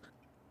lot.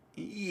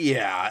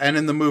 Yeah, and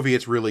in the movie,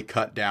 it's really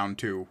cut down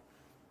to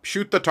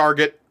shoot the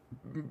target,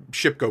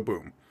 ship go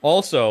boom.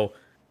 Also,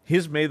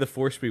 his "May the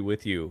Force be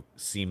with you"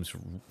 seems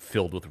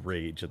filled with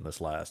rage in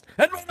this last.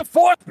 And may the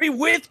Force be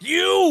with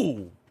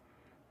you.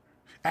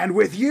 And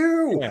with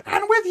you. Yeah.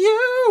 And with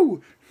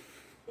you.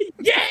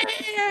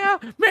 Yeah,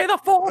 may the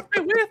Force be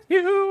with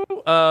you.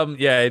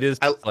 Yeah, it is.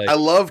 I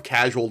love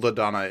casual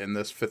Dodonna in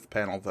this 5th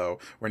panel though,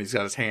 when he's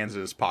got his hands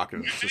in his pocket.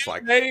 And it's just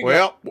like,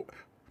 well,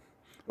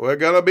 we're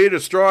gonna be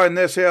destroying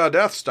this here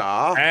Death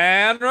Star.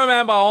 And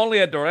remember, only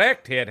a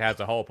direct hit has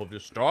a hope of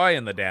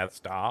destroying the Death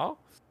Star.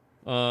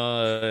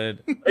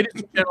 Ladies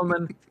and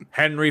gentlemen,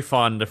 Henry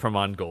Fonda from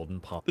On Golden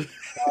Pond.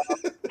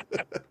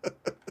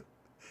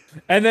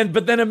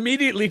 But then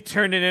immediately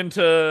turn it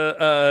into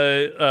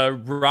a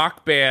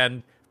rock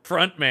band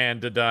frontman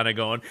Dodonna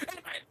going,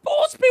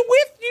 "Force be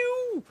with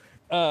you."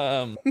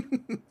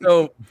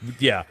 So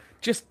yeah,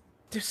 just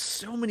there's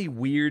so many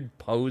weird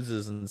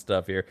poses and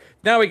stuff here.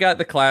 Now we got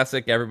the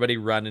classic: everybody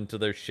run into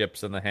their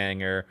ships in the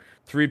hangar.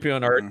 3PO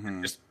and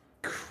Art just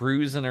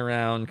cruising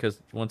around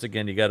because once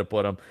again you got to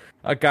put them.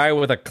 A guy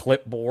with a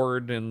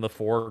clipboard in the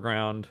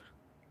foreground.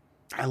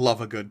 I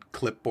love a good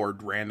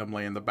clipboard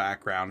randomly in the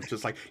background. It's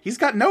just like, he's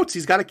got notes.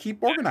 He's got to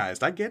keep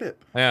organized. I get it.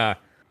 Yeah.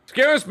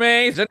 Excuse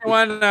me. Is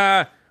anyone,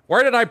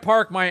 where did I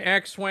park my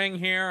X-Wing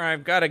here?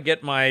 I've got to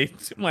get my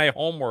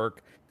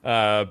homework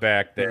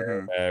back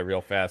there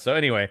real fast. So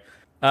anyway.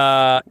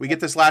 We get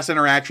this last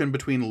interaction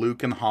between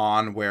Luke and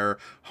Han where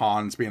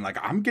Han's being like,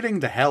 I'm getting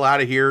the hell out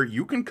of here.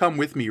 You can come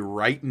with me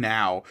right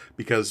now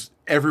because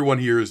everyone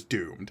here is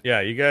doomed.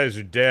 Yeah, you guys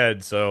are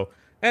dead, so...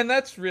 And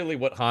that's really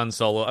what Han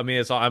Solo... I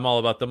mean, I'm all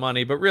about the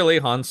money, but really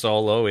Han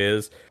Solo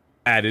is,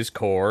 at his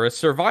core, a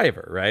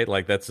survivor, right?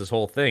 Like, that's his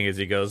whole thing, is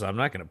he goes, I'm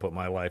not going to put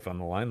my life on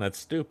the line. That's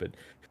stupid.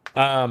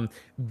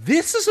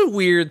 This is a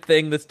weird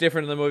thing that's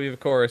different in the movie, of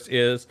course,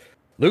 is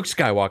Luke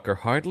Skywalker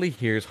hardly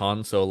hears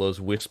Han Solo's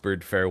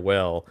whispered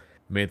farewell,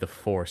 "May the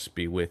Force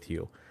be with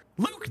you."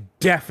 Luke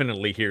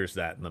definitely hears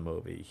that in the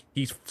movie.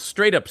 He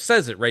straight up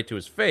says it right to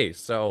his face,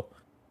 so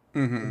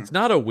it's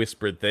not a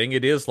whispered thing.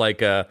 It is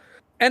like a...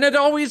 And it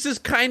always is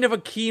kind of a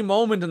key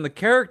moment in the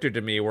character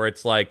to me where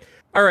it's like,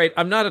 all right,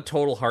 I'm not a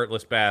total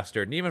heartless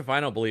bastard. And even if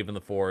I don't believe in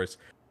the Force,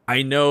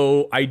 I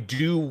know I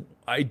do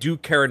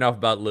care enough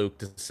about Luke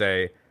to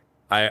say,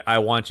 I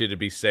want you to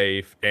be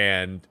safe.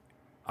 And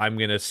I'm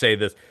going to say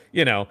this,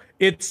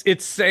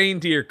 it's saying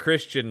to your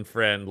Christian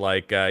friend,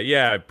 like,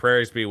 yeah,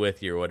 prayers be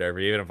with you or whatever,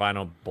 even if I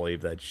don't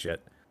believe that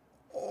shit.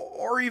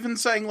 Or even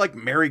saying, like,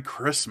 Merry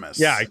Christmas.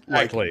 Yeah,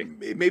 exactly.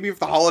 Like, maybe if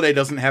the holiday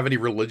doesn't have any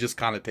religious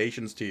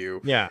connotations to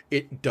you,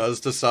 it does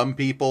to some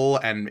people,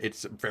 and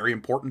it's very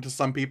important to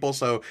some people,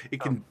 so it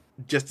can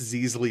just as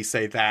easily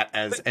say that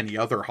as any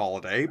other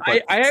holiday.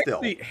 But I still.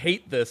 actually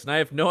hate this, and I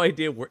have no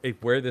idea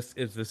where this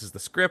is. This is the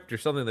script or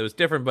something that was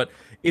different, but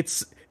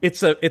it's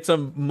a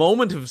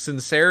moment of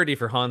sincerity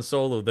for Han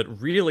Solo that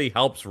really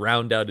helps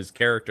round out his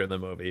character in the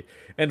movie.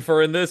 And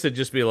in this, it'd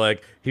just be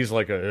like, he's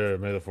like,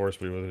 may the Force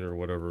be with you, or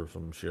whatever,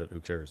 some shit,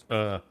 who cares?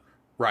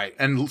 Right,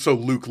 and so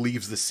Luke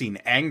leaves the scene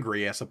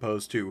angry as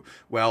opposed to,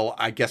 well,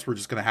 I guess we're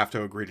just going to have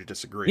to agree to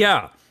disagree.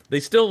 Yeah, they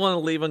still want to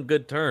leave on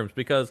good terms,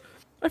 because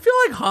I feel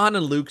like Han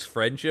and Luke's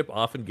friendship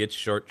often gets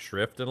short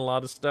shrift in a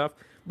lot of stuff,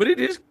 but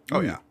it is... Oh,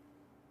 yeah.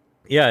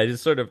 Yeah, it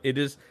is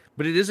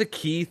but it is a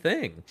key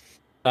thing.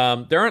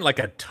 There aren't like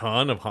a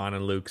ton of Han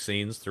and Luke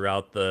scenes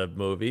throughout the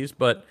movies,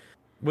 but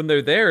when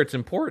they're there, it's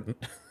important.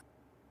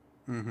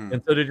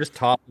 And so they're just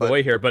tossed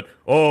away here, but,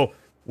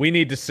 we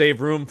need to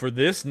save room for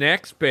this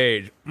next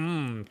page.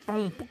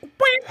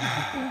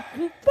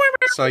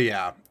 So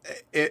yeah,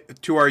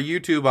 to our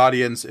YouTube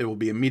audience, it will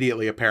be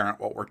immediately apparent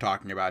what we're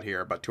talking about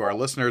here. But to our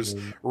listeners,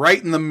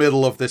 right in the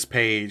middle of this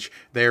page,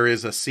 there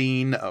is a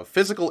scene of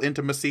physical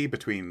intimacy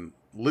between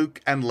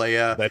Luke and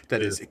Leia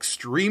that is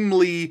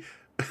extremely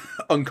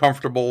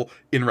uncomfortable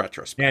in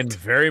retrospect. And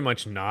very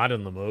much not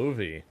in the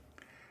movie.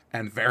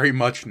 And very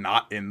much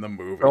not in the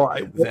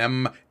movie.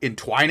 Them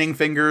entwining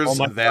fingers,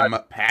 them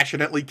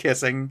passionately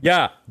kissing.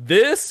 Yeah,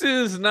 this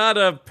is not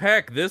a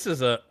peck. This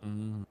is a...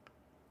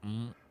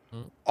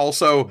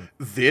 Also,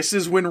 this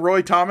is when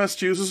Roy Thomas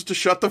chooses to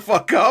shut the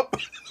fuck up.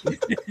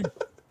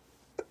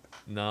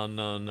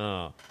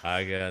 No.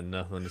 I got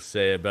nothing to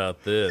say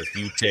about this.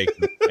 You take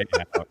the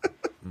out.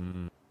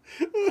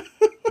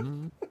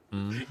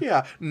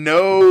 Yeah,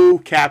 no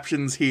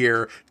captions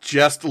here,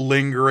 just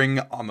lingering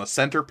on the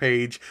center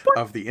page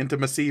of the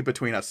intimacy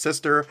between a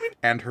sister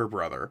and her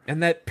brother.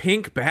 And that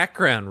pink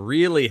background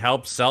really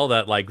helps sell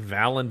that, like,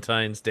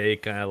 Valentine's Day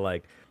kind of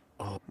like,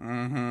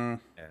 Yeah.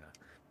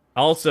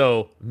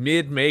 Also,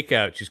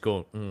 mid-makeout, she's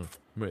going,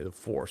 may the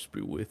Force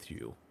be with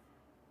you.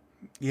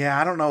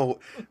 Yeah, I don't know.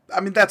 I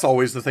mean, that's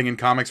always the thing in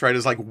comics, right?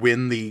 Is like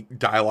when the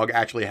dialogue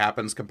actually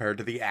happens compared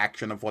to the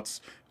action of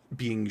what's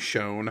being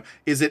shown.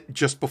 Is it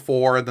just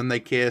before and then they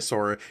kiss,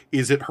 or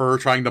is it her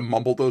trying to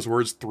mumble those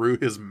words through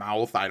his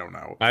mouth? I don't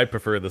know. I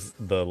prefer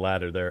the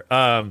latter there.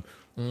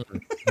 May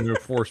the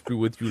Force be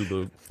with you,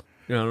 Luke.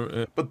 You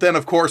know, But then,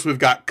 of course, we've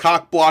got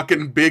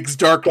cock-blocking Biggs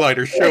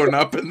Darklighter showing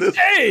up in this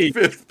hey,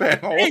 fifth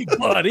panel. hey,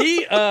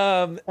 buddy.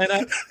 Boy,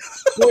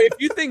 if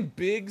you think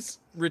Biggs'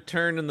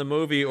 return in the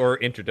movie or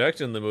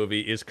introduction in the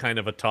movie is kind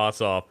of a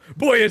toss-off,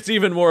 boy, it's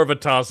even more of a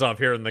toss-off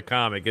here in the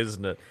comic,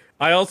 isn't it?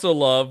 I also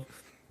love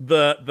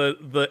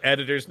the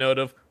editor's note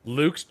of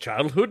Luke's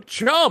childhood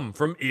chum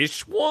from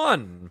Ish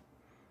 1.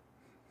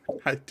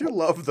 I do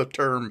love the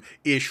term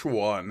Ish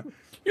 1.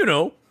 You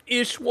know,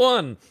 Ish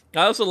 1.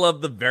 I also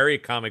love the very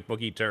comic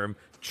booky term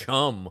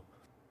chum.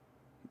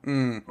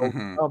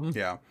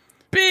 Yeah.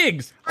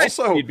 Biggs!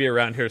 Also- he'd be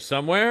around here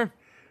somewhere.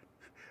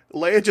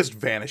 Leia just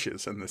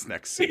vanishes in this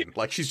next scene.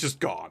 Like, she's just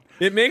gone.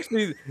 It makes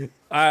me...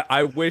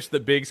 I wish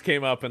that Biggs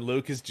came up and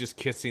Luke is just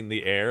kissing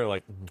the air,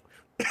 like...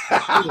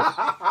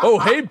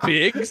 Oh, hey,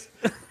 Biggs!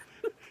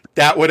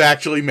 That would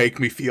actually make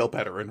me feel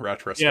better in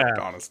retrospect,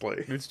 Yeah.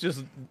 honestly. It's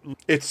just...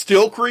 It's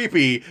still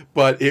creepy,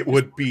 but it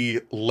would be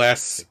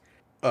less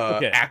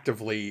Okay.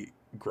 actively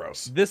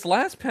gross. This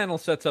last panel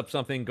sets up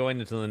something going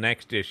into the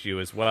next issue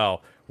as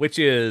well, which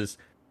is...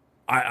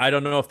 I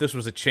don't know if this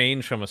was a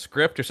change from a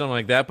script or something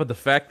like that, but the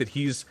fact that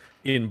he's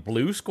in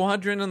Blue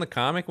Squadron in the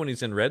comic when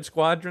he's in Red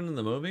Squadron in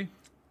the movie?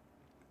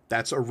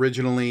 That's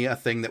originally a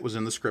thing that was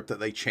in the script that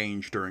they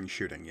changed during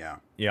shooting, yeah.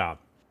 Yeah.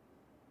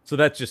 So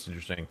that's just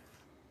interesting.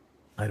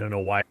 I don't know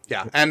why.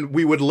 Yeah, and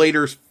we would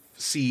later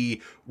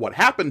see what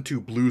happened to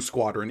Blue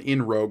Squadron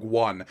in Rogue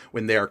One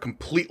when they are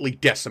completely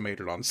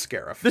decimated on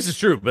Scarif. This is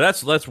true, but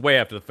that's way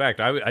after the fact.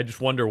 I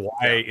just wonder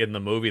why in the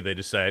movie they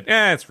decided,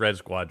 it's Red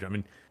Squadron. I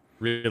mean,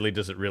 really,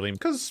 does it really?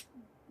 Because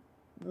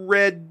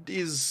red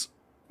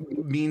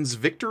means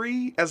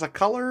victory as a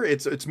color.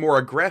 It's more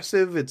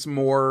aggressive. It's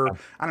more,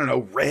 I don't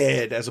know,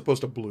 red as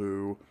opposed to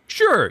blue.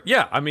 Sure,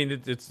 yeah. I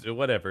mean, it's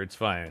whatever. It's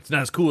fine. It's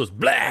not as cool as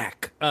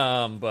black.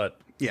 But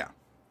Yeah.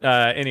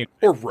 Anyway.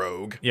 Or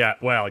rogue. Yeah,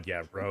 well,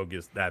 yeah, Rogue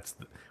is,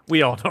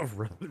 we all know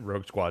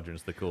Rogue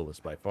Squadron's the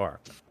coolest by far.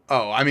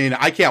 Oh, I mean,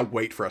 I can't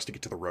wait for us to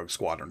get to the Rogue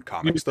Squadron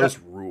comics. Those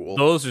rule.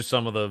 Those are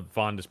some of the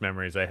fondest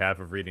memories I have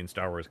of reading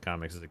Star Wars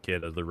comics as a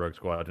kid, of the Rogue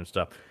Squadron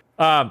stuff.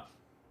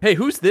 Hey,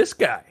 who's this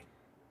guy?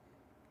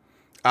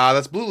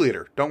 That's Blue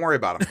Leader. Don't worry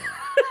about him.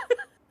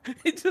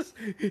 He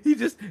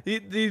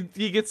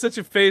gets such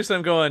a face.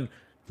 I'm going,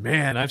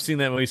 man, I've seen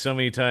that movie so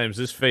many times.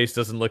 This face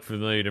doesn't look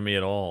familiar to me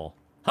at all.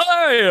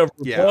 Hi,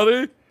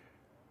 everybody.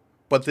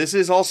 But this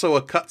is also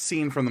a cut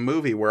scene from the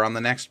movie where on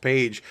the next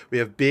page we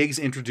have Biggs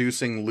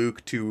introducing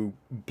Luke to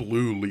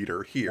Blue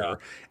Leader here. Yeah.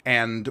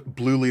 And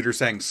Blue Leader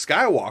saying,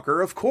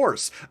 Skywalker, of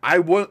course. I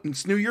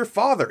once knew your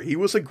father. He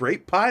was a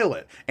great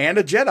pilot and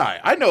a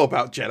Jedi. I know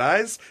about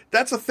Jedis.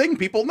 That's a thing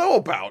people know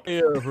about.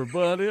 Hey,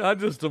 everybody. I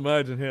just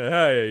imagine here.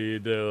 How are you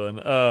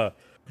doing?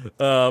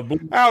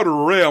 Outer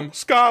Rim,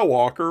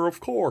 Skywalker,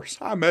 of course.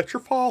 I met your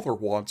father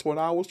once when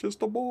I was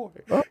just a boy.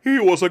 He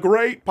was a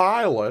great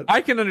pilot. I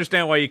can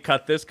understand why you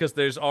cut this, because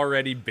there's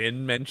already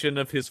been mention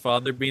of his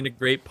father being a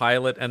great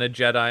pilot and a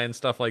Jedi and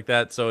stuff like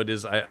that. So it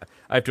is. I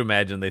have to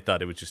imagine they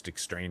thought it was just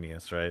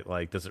extraneous, right?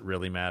 Like, does it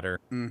really matter?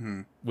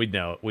 Mm-hmm. We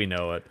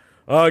know it.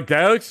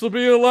 Galaxy will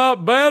be a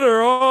lot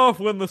better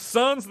off when the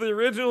sons of the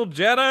original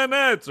Jedi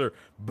Knights are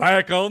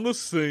back on the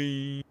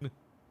scene.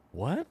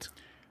 What?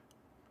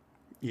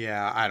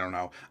 Yeah, I don't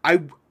know.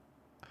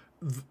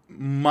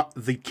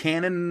 The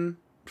canon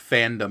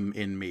fandom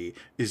in me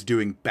is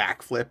doing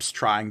backflips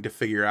trying to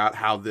figure out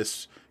how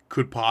this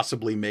could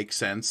possibly make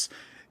sense.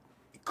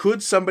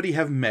 Could somebody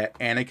have met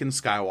Anakin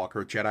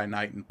Skywalker, Jedi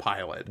Knight and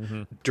pilot,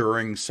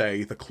 during,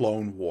 say, the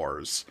Clone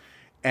Wars,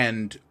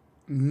 and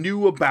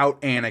knew about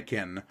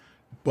Anakin,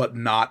 but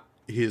not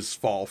his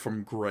fall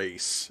from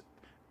grace?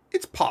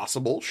 It's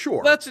possible,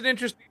 sure. That's an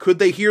interesting... Could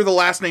they hear the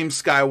last name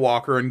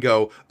Skywalker and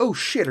go, oh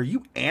shit, are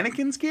you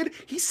Anakin's kid?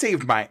 He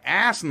saved my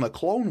ass in the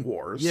Clone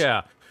Wars.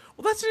 Yeah.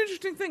 Well, that's an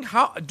interesting thing.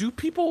 How do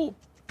people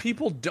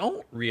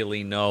don't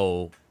really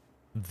know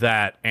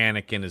that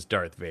Anakin is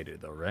Darth Vader,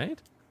 though,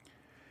 right?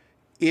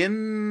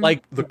 In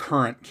like the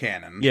current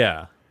canon,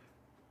 yeah,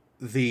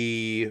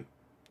 there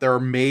are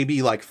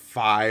maybe like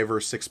 5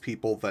 or 6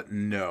 people that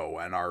know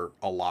and are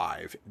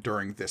alive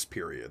during this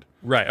period.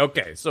 Right.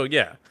 Okay. So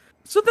yeah.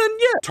 So then,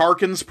 yeah.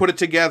 Tarkin's put it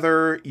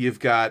together. You've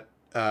got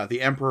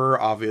the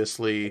Emperor,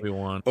 obviously.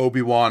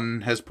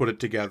 Obi-Wan has put it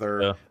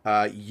together.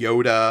 Yeah.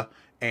 Yoda,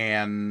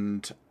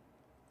 and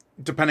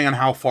depending on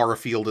how far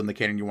afield in the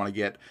canon you want to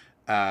get,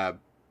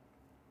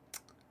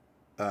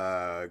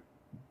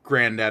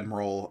 Grand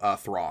Admiral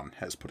Thrawn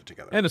has put it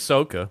together. And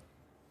Ahsoka.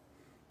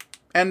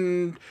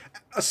 And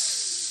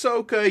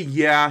Ahsoka,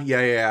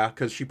 yeah,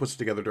 because she puts it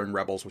together during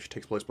Rebels, which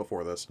takes place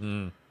before this.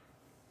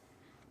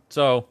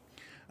 So...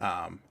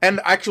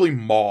 and actually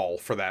Maul,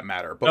 for that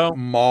matter. But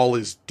Maul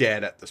is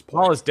dead at this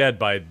point. Maul is dead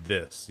by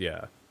this,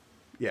 yeah.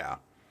 Yeah.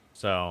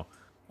 So,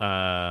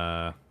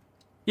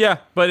 yeah,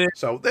 but...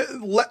 So,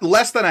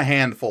 less than a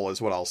handful is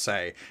what I'll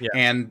say.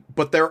 Yeah.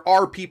 But there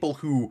are people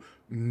who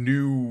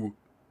knew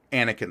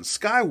Anakin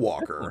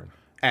Skywalker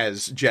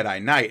as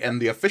Jedi Knight.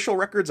 And the official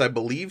records, I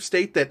believe,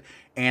 state that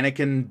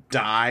Anakin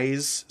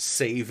dies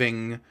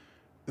saving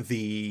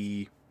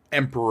the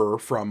Emperor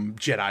from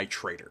Jedi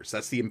traitors.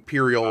 That's the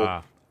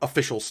Imperial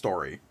official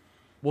story.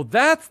 Well,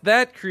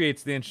 that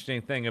creates the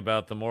interesting thing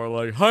about the more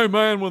like, hey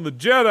man, when the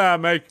Jedi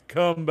make a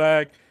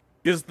comeback,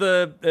 is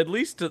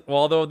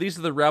although these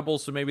are the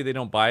rebels, so maybe they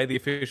don't buy the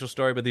official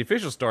story, but the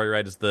official story,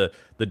 right, is the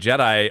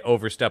Jedi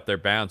overstepped their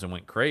bounds and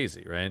went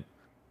crazy, right?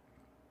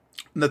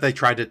 That they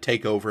tried to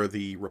take over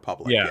the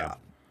Republic. Yeah.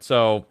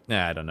 So,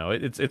 I don't know.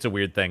 It's a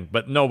weird thing,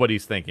 but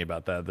nobody's thinking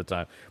about that at the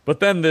time. But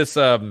then this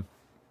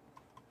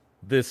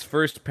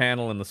first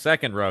panel in the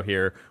second row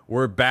here,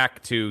 we're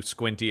back to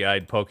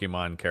squinty-eyed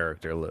Pokemon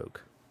character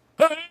Luke.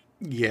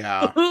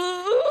 Yeah.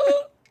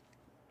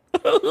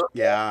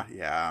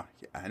 yeah.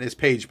 And his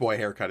page boy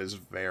haircut is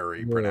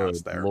very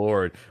pronounced there.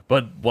 Lord.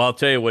 But I'll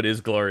tell you what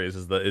is glorious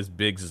is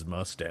Biggs'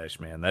 mustache,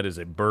 man. That is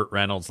a Burt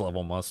Reynolds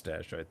level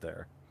mustache right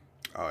there.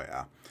 Oh,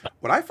 yeah.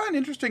 What I find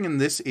interesting in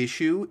this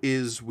issue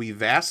is we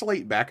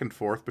vacillate back and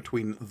forth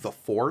between the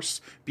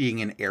Force being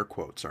in air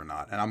quotes or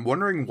not. And I'm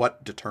wondering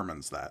what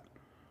determines that.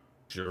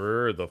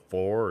 Sure, the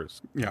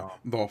Force. Yeah,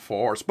 the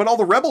Force. But all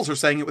the rebels are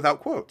saying it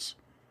without quotes.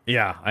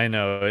 Yeah, I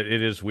know.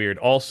 It is weird.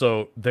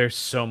 Also, there's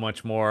so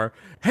much more.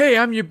 Hey,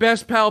 I'm your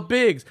best pal,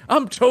 Biggs.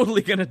 I'm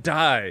totally gonna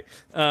die.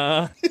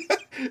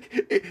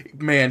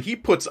 Man, he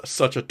puts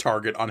such a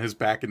target on his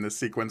back in this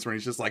sequence when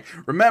he's just like,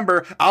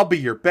 remember, I'll be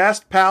your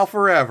best pal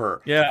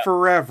forever. Yeah.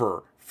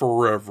 Forever.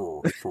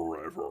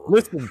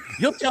 Listen,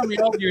 you'll tell me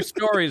all your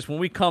stories when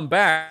we come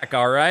back,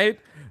 all right?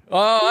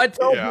 Oh, I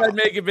told you I'd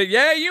make it big.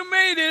 Yeah, you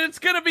made it. It's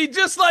going to be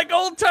just like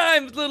old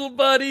times, little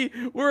buddy.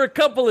 We're a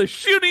couple of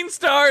shooting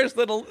stars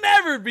that'll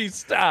never be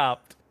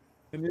stopped.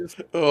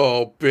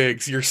 Oh,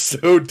 Biggs, you're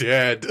so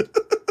dead.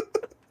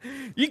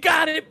 You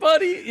got it,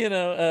 buddy.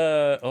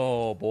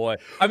 Oh, boy.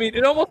 I mean,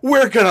 it almost...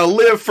 We're going to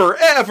live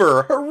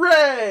forever.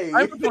 Hooray!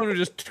 I'm going to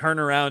just turn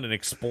around and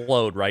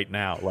explode right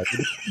now. Like,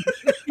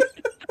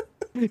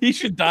 he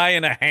should die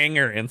in a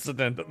hangar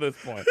incident at this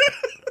point.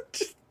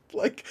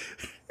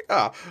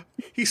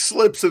 He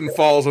slips and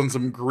falls on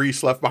some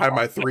grease left behind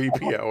my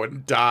 3PO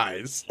and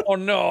dies. Oh,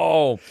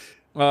 no.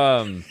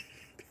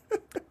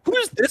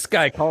 Who's this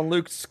guy calling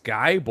Luke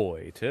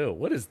Skyboy, too?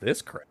 What is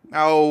this crap?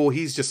 Oh,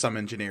 he's just some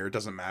engineer. It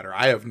doesn't matter.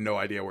 I have no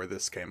idea where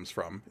this comes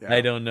from. Yeah.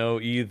 I don't know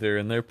either,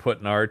 and they're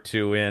putting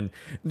R2 in.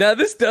 Now,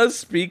 this does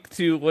speak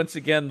to, once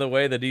again, the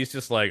way that he's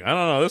just like, I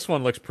don't know, this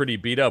one looks pretty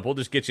beat up. We'll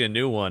just get you a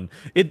new one.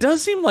 It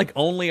does seem like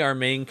only our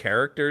main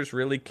characters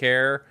really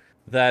care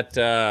that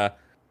the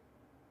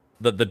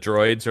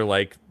droids are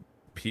like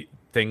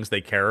things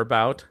they care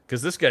about,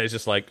 because this guy's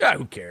just like,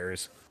 who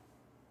cares?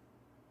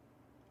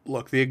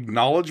 Look, the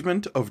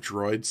acknowledgement of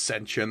droid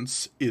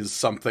sentience is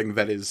something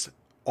that is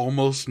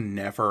almost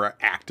never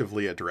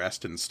actively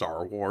addressed in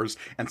Star Wars,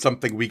 and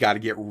something we got to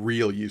get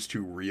real used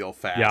to real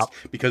fast.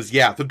 Yep. Because,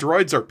 the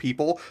droids are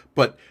people,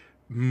 but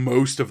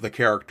most of the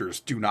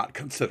characters do not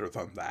consider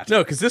them that.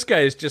 No, because this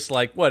guy is just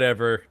like,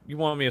 whatever, you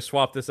want me to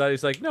swap this out?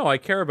 He's like, no, I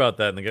care about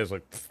that. And the guy's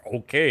like,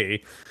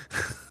 okay.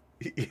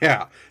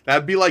 Yeah,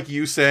 that'd be like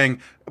you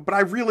saying, but I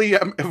really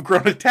have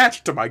grown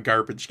attached to my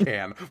garbage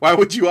can. Why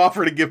would you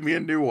offer to give me a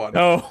new one?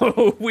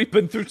 Oh, we've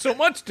been through so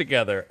much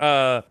together.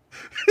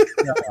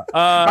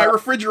 My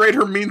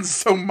refrigerator means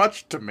so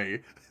much to me.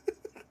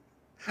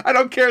 I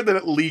don't care that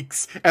it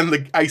leaks and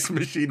the ice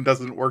machine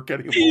doesn't work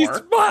anymore. He's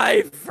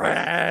my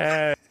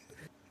friend.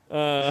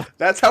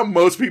 That's how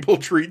most people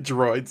treat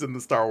droids in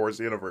the Star Wars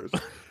universe.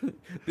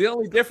 The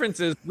only difference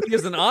is we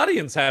as an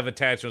audience have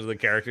attachments to the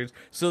characters,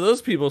 so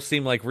those people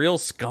seem like real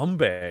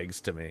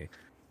scumbags to me.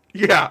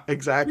 Yeah,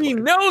 exactly.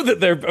 We know that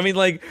they're, I mean,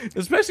 like,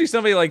 especially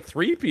somebody like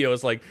 3PO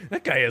is like,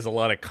 that guy has a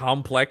lot of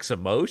complex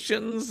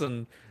emotions,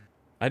 and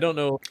I don't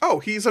know. Oh,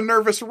 he's a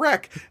nervous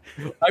wreck.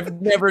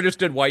 I've never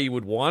understood why you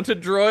would want a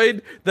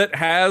droid that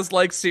has,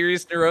 like,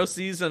 serious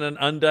neuroses and an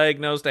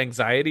undiagnosed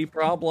anxiety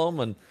problem,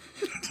 and,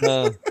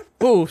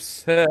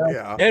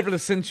 ever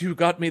since you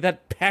got me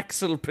that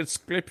Paxil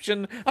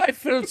prescription, I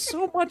felt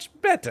so much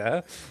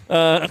better.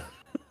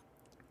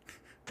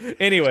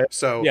 Anyway,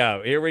 so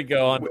here we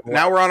go.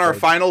 Now we're on our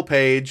final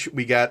page.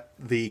 We got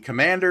the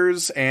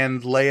commanders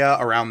and Leia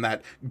around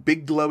that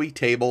big glowy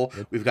table.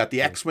 We've got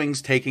the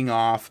X-Wings taking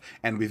off,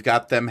 and we've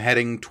got them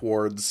heading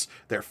towards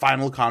their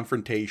final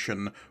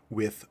confrontation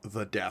with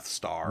the Death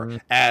Star,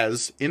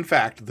 as, in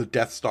fact, the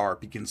Death Star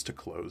begins to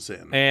close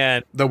in.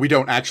 And though we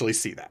don't actually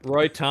see that.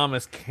 Roy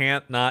Thomas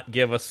can't not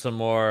give us some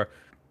more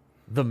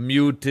the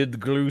muted,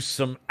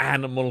 gruesome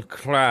animal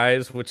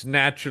cries which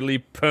naturally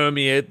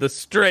permeate the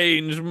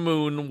strange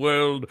moon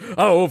world,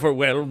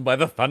 overwhelmed by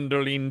the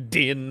thundering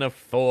din of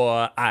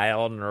 4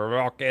 ion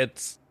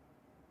rockets.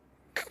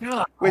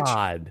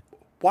 God.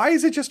 Why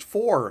is it just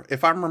 4?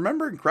 If I'm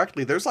remembering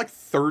correctly, there's like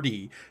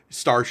 30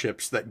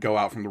 starships that go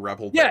out from the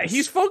Rebel base. Yeah,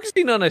 he's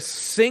focusing on a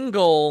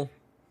single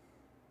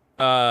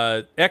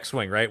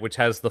X-Wing, right? Which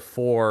has the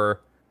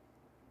 4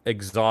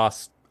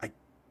 exhaust.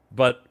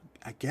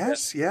 I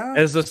guess, yeah.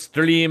 As a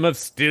stream of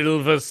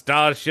silver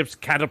starships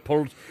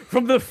catapult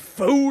from the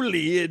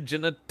foliage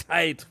in a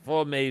tight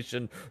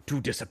formation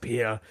to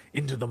disappear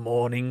into the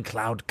morning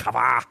cloud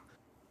cover.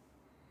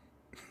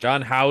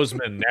 John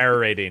Houseman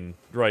narrating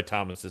Roy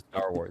Thomas's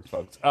Star Wars,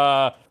 folks.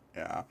 Yeah.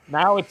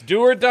 Now it's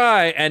do or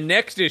die, and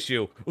next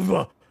issue,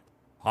 the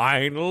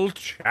final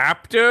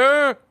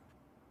chapter.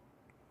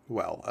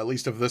 Well, at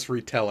least of this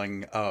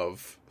retelling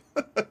of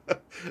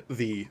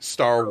the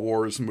Star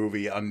Wars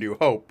movie A New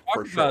Hope,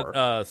 for sure.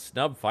 About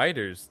snub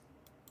fighters.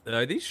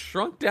 Are these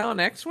shrunk down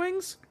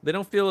X-wings? They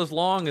don't feel as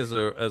long as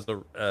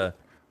a.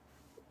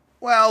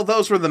 Well,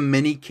 those were the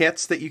mini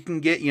kits that you can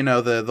get. You know,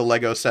 the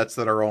Lego sets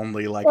that are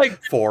only like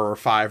 $4 or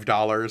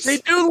 $5. They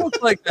do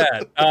look like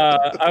that.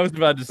 I was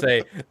about to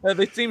say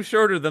they seem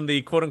shorter than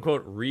the quote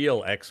unquote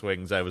real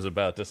X-wings. I was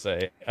about to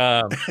say.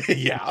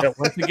 Yeah.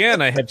 Once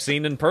again, I have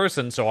seen in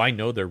person, so I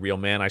know they're real.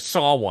 Man, I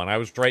saw one. I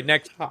was right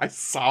next. I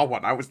saw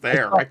one. I was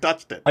there. I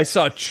touched it. I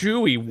saw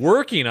Chewie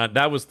working on.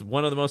 That was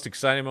one of the most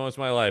exciting moments of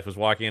my life. Was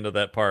walking into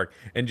that park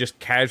and just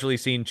casually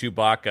seeing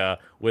Chewbacca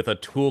with a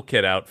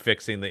toolkit out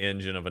fixing the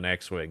engine of an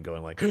X-wing,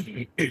 going like,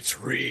 "It's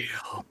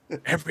real.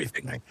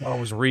 Everything I thought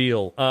was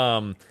real."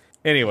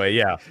 Anyway,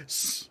 yeah.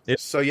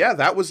 So yeah,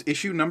 that was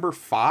issue number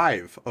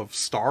 5 of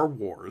Star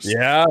Wars.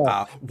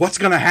 Yeah. What's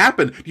gonna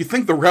happen? Do you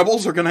think the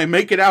Rebels are gonna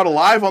make it out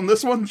alive on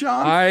this one,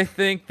 John? I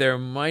think there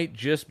might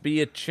just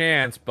be a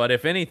chance, but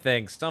if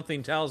anything,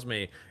 something tells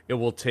me it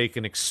will take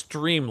an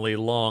extremely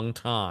long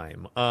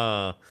time.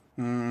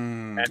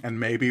 And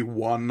maybe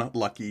one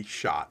lucky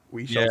shot.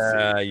 We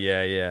shall see.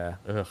 Yeah.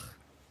 Ugh.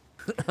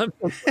 I'm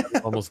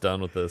almost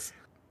done with this.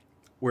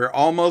 We're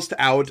almost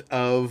out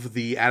of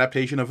the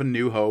adaptation of A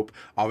New Hope.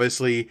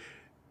 Obviously,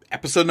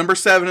 episode number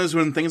 7 is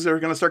when things are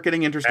going to start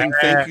getting interesting.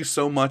 Thank you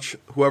so much,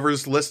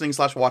 whoever's listening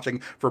 / watching,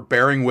 for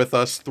bearing with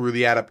us through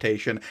the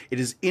adaptation. It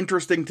is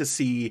interesting to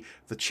see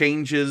the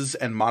changes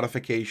and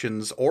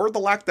modifications, or the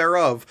lack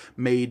thereof,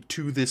 made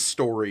to this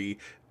story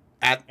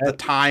at the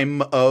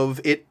time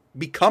of it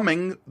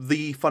becoming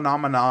the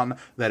phenomenon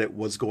that it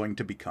was going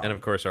to become. And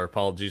of course, our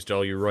apologies to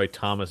all you Roy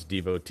Thomas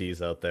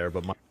devotees out there,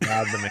 but my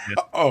God, the man.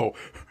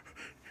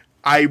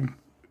 I'm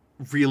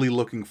really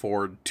looking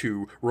forward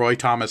to Roy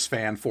Thomas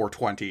fan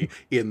 420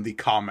 in the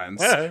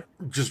comments,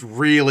 just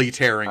really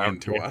tearing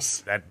into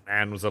us. That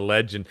man was a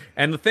legend.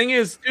 And the thing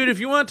is, dude, if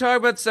you want to talk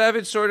about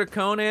Savage Sword of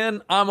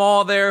Conan, I'm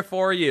all there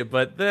for you.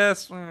 But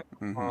this, some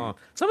of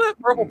that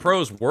purple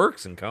prose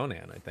works in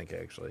Conan, I think,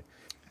 actually.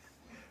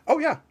 Oh,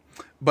 yeah.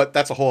 But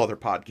that's a whole other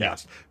podcast. Yeah.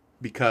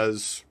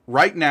 Because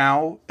right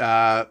now,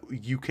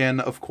 you can,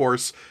 of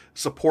course,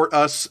 support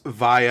us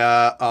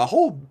via a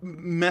whole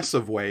mess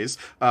of ways.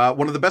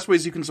 One of the best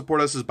ways you can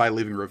support us is by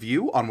leaving a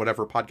review on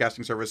whatever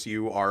podcasting service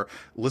you are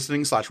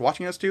listening /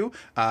 watching us to.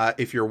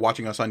 If you're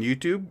watching us on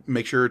YouTube,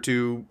 make sure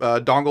to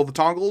dongle the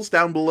tongles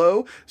down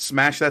below,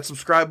 smash that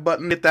subscribe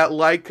button, hit that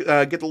like,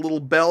 get the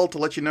little bell to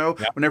let you know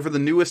whenever the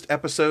newest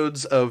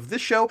episodes of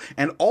this show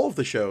and all of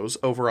the shows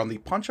over on the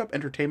Punch Up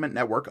Entertainment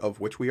Network, of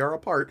which we are a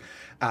part,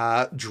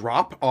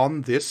 drop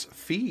on this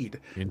feed.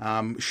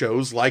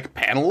 Shows like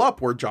Panel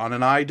Up, where John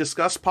and I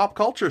discuss pop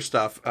culture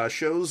stuff.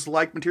 Shows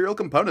like Material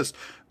Components,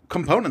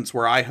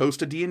 where I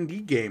host a D&D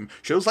game.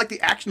 Shows like The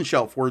Action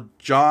Shelf, where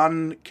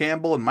John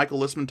Campbell and Michael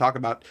Listman talk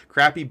about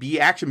crappy B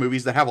action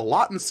movies that have a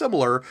lot in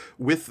similar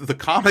with the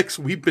comics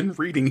we've been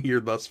reading here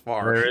thus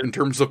far in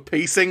terms of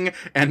pacing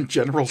and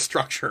general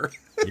structure.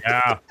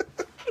 Yeah.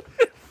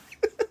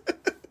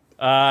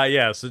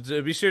 So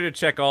be sure to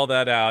check all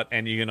that out,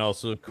 and you can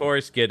also, of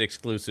course, get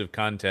exclusive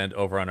content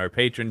over on our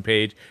Patreon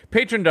page,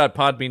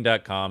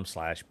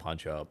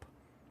 patreon.podbean.com/punchup.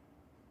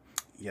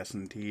 Yes,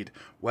 indeed.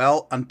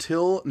 Well,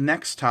 until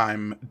next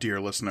time,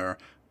 dear listener,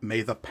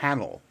 may the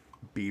panel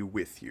be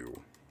with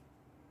you.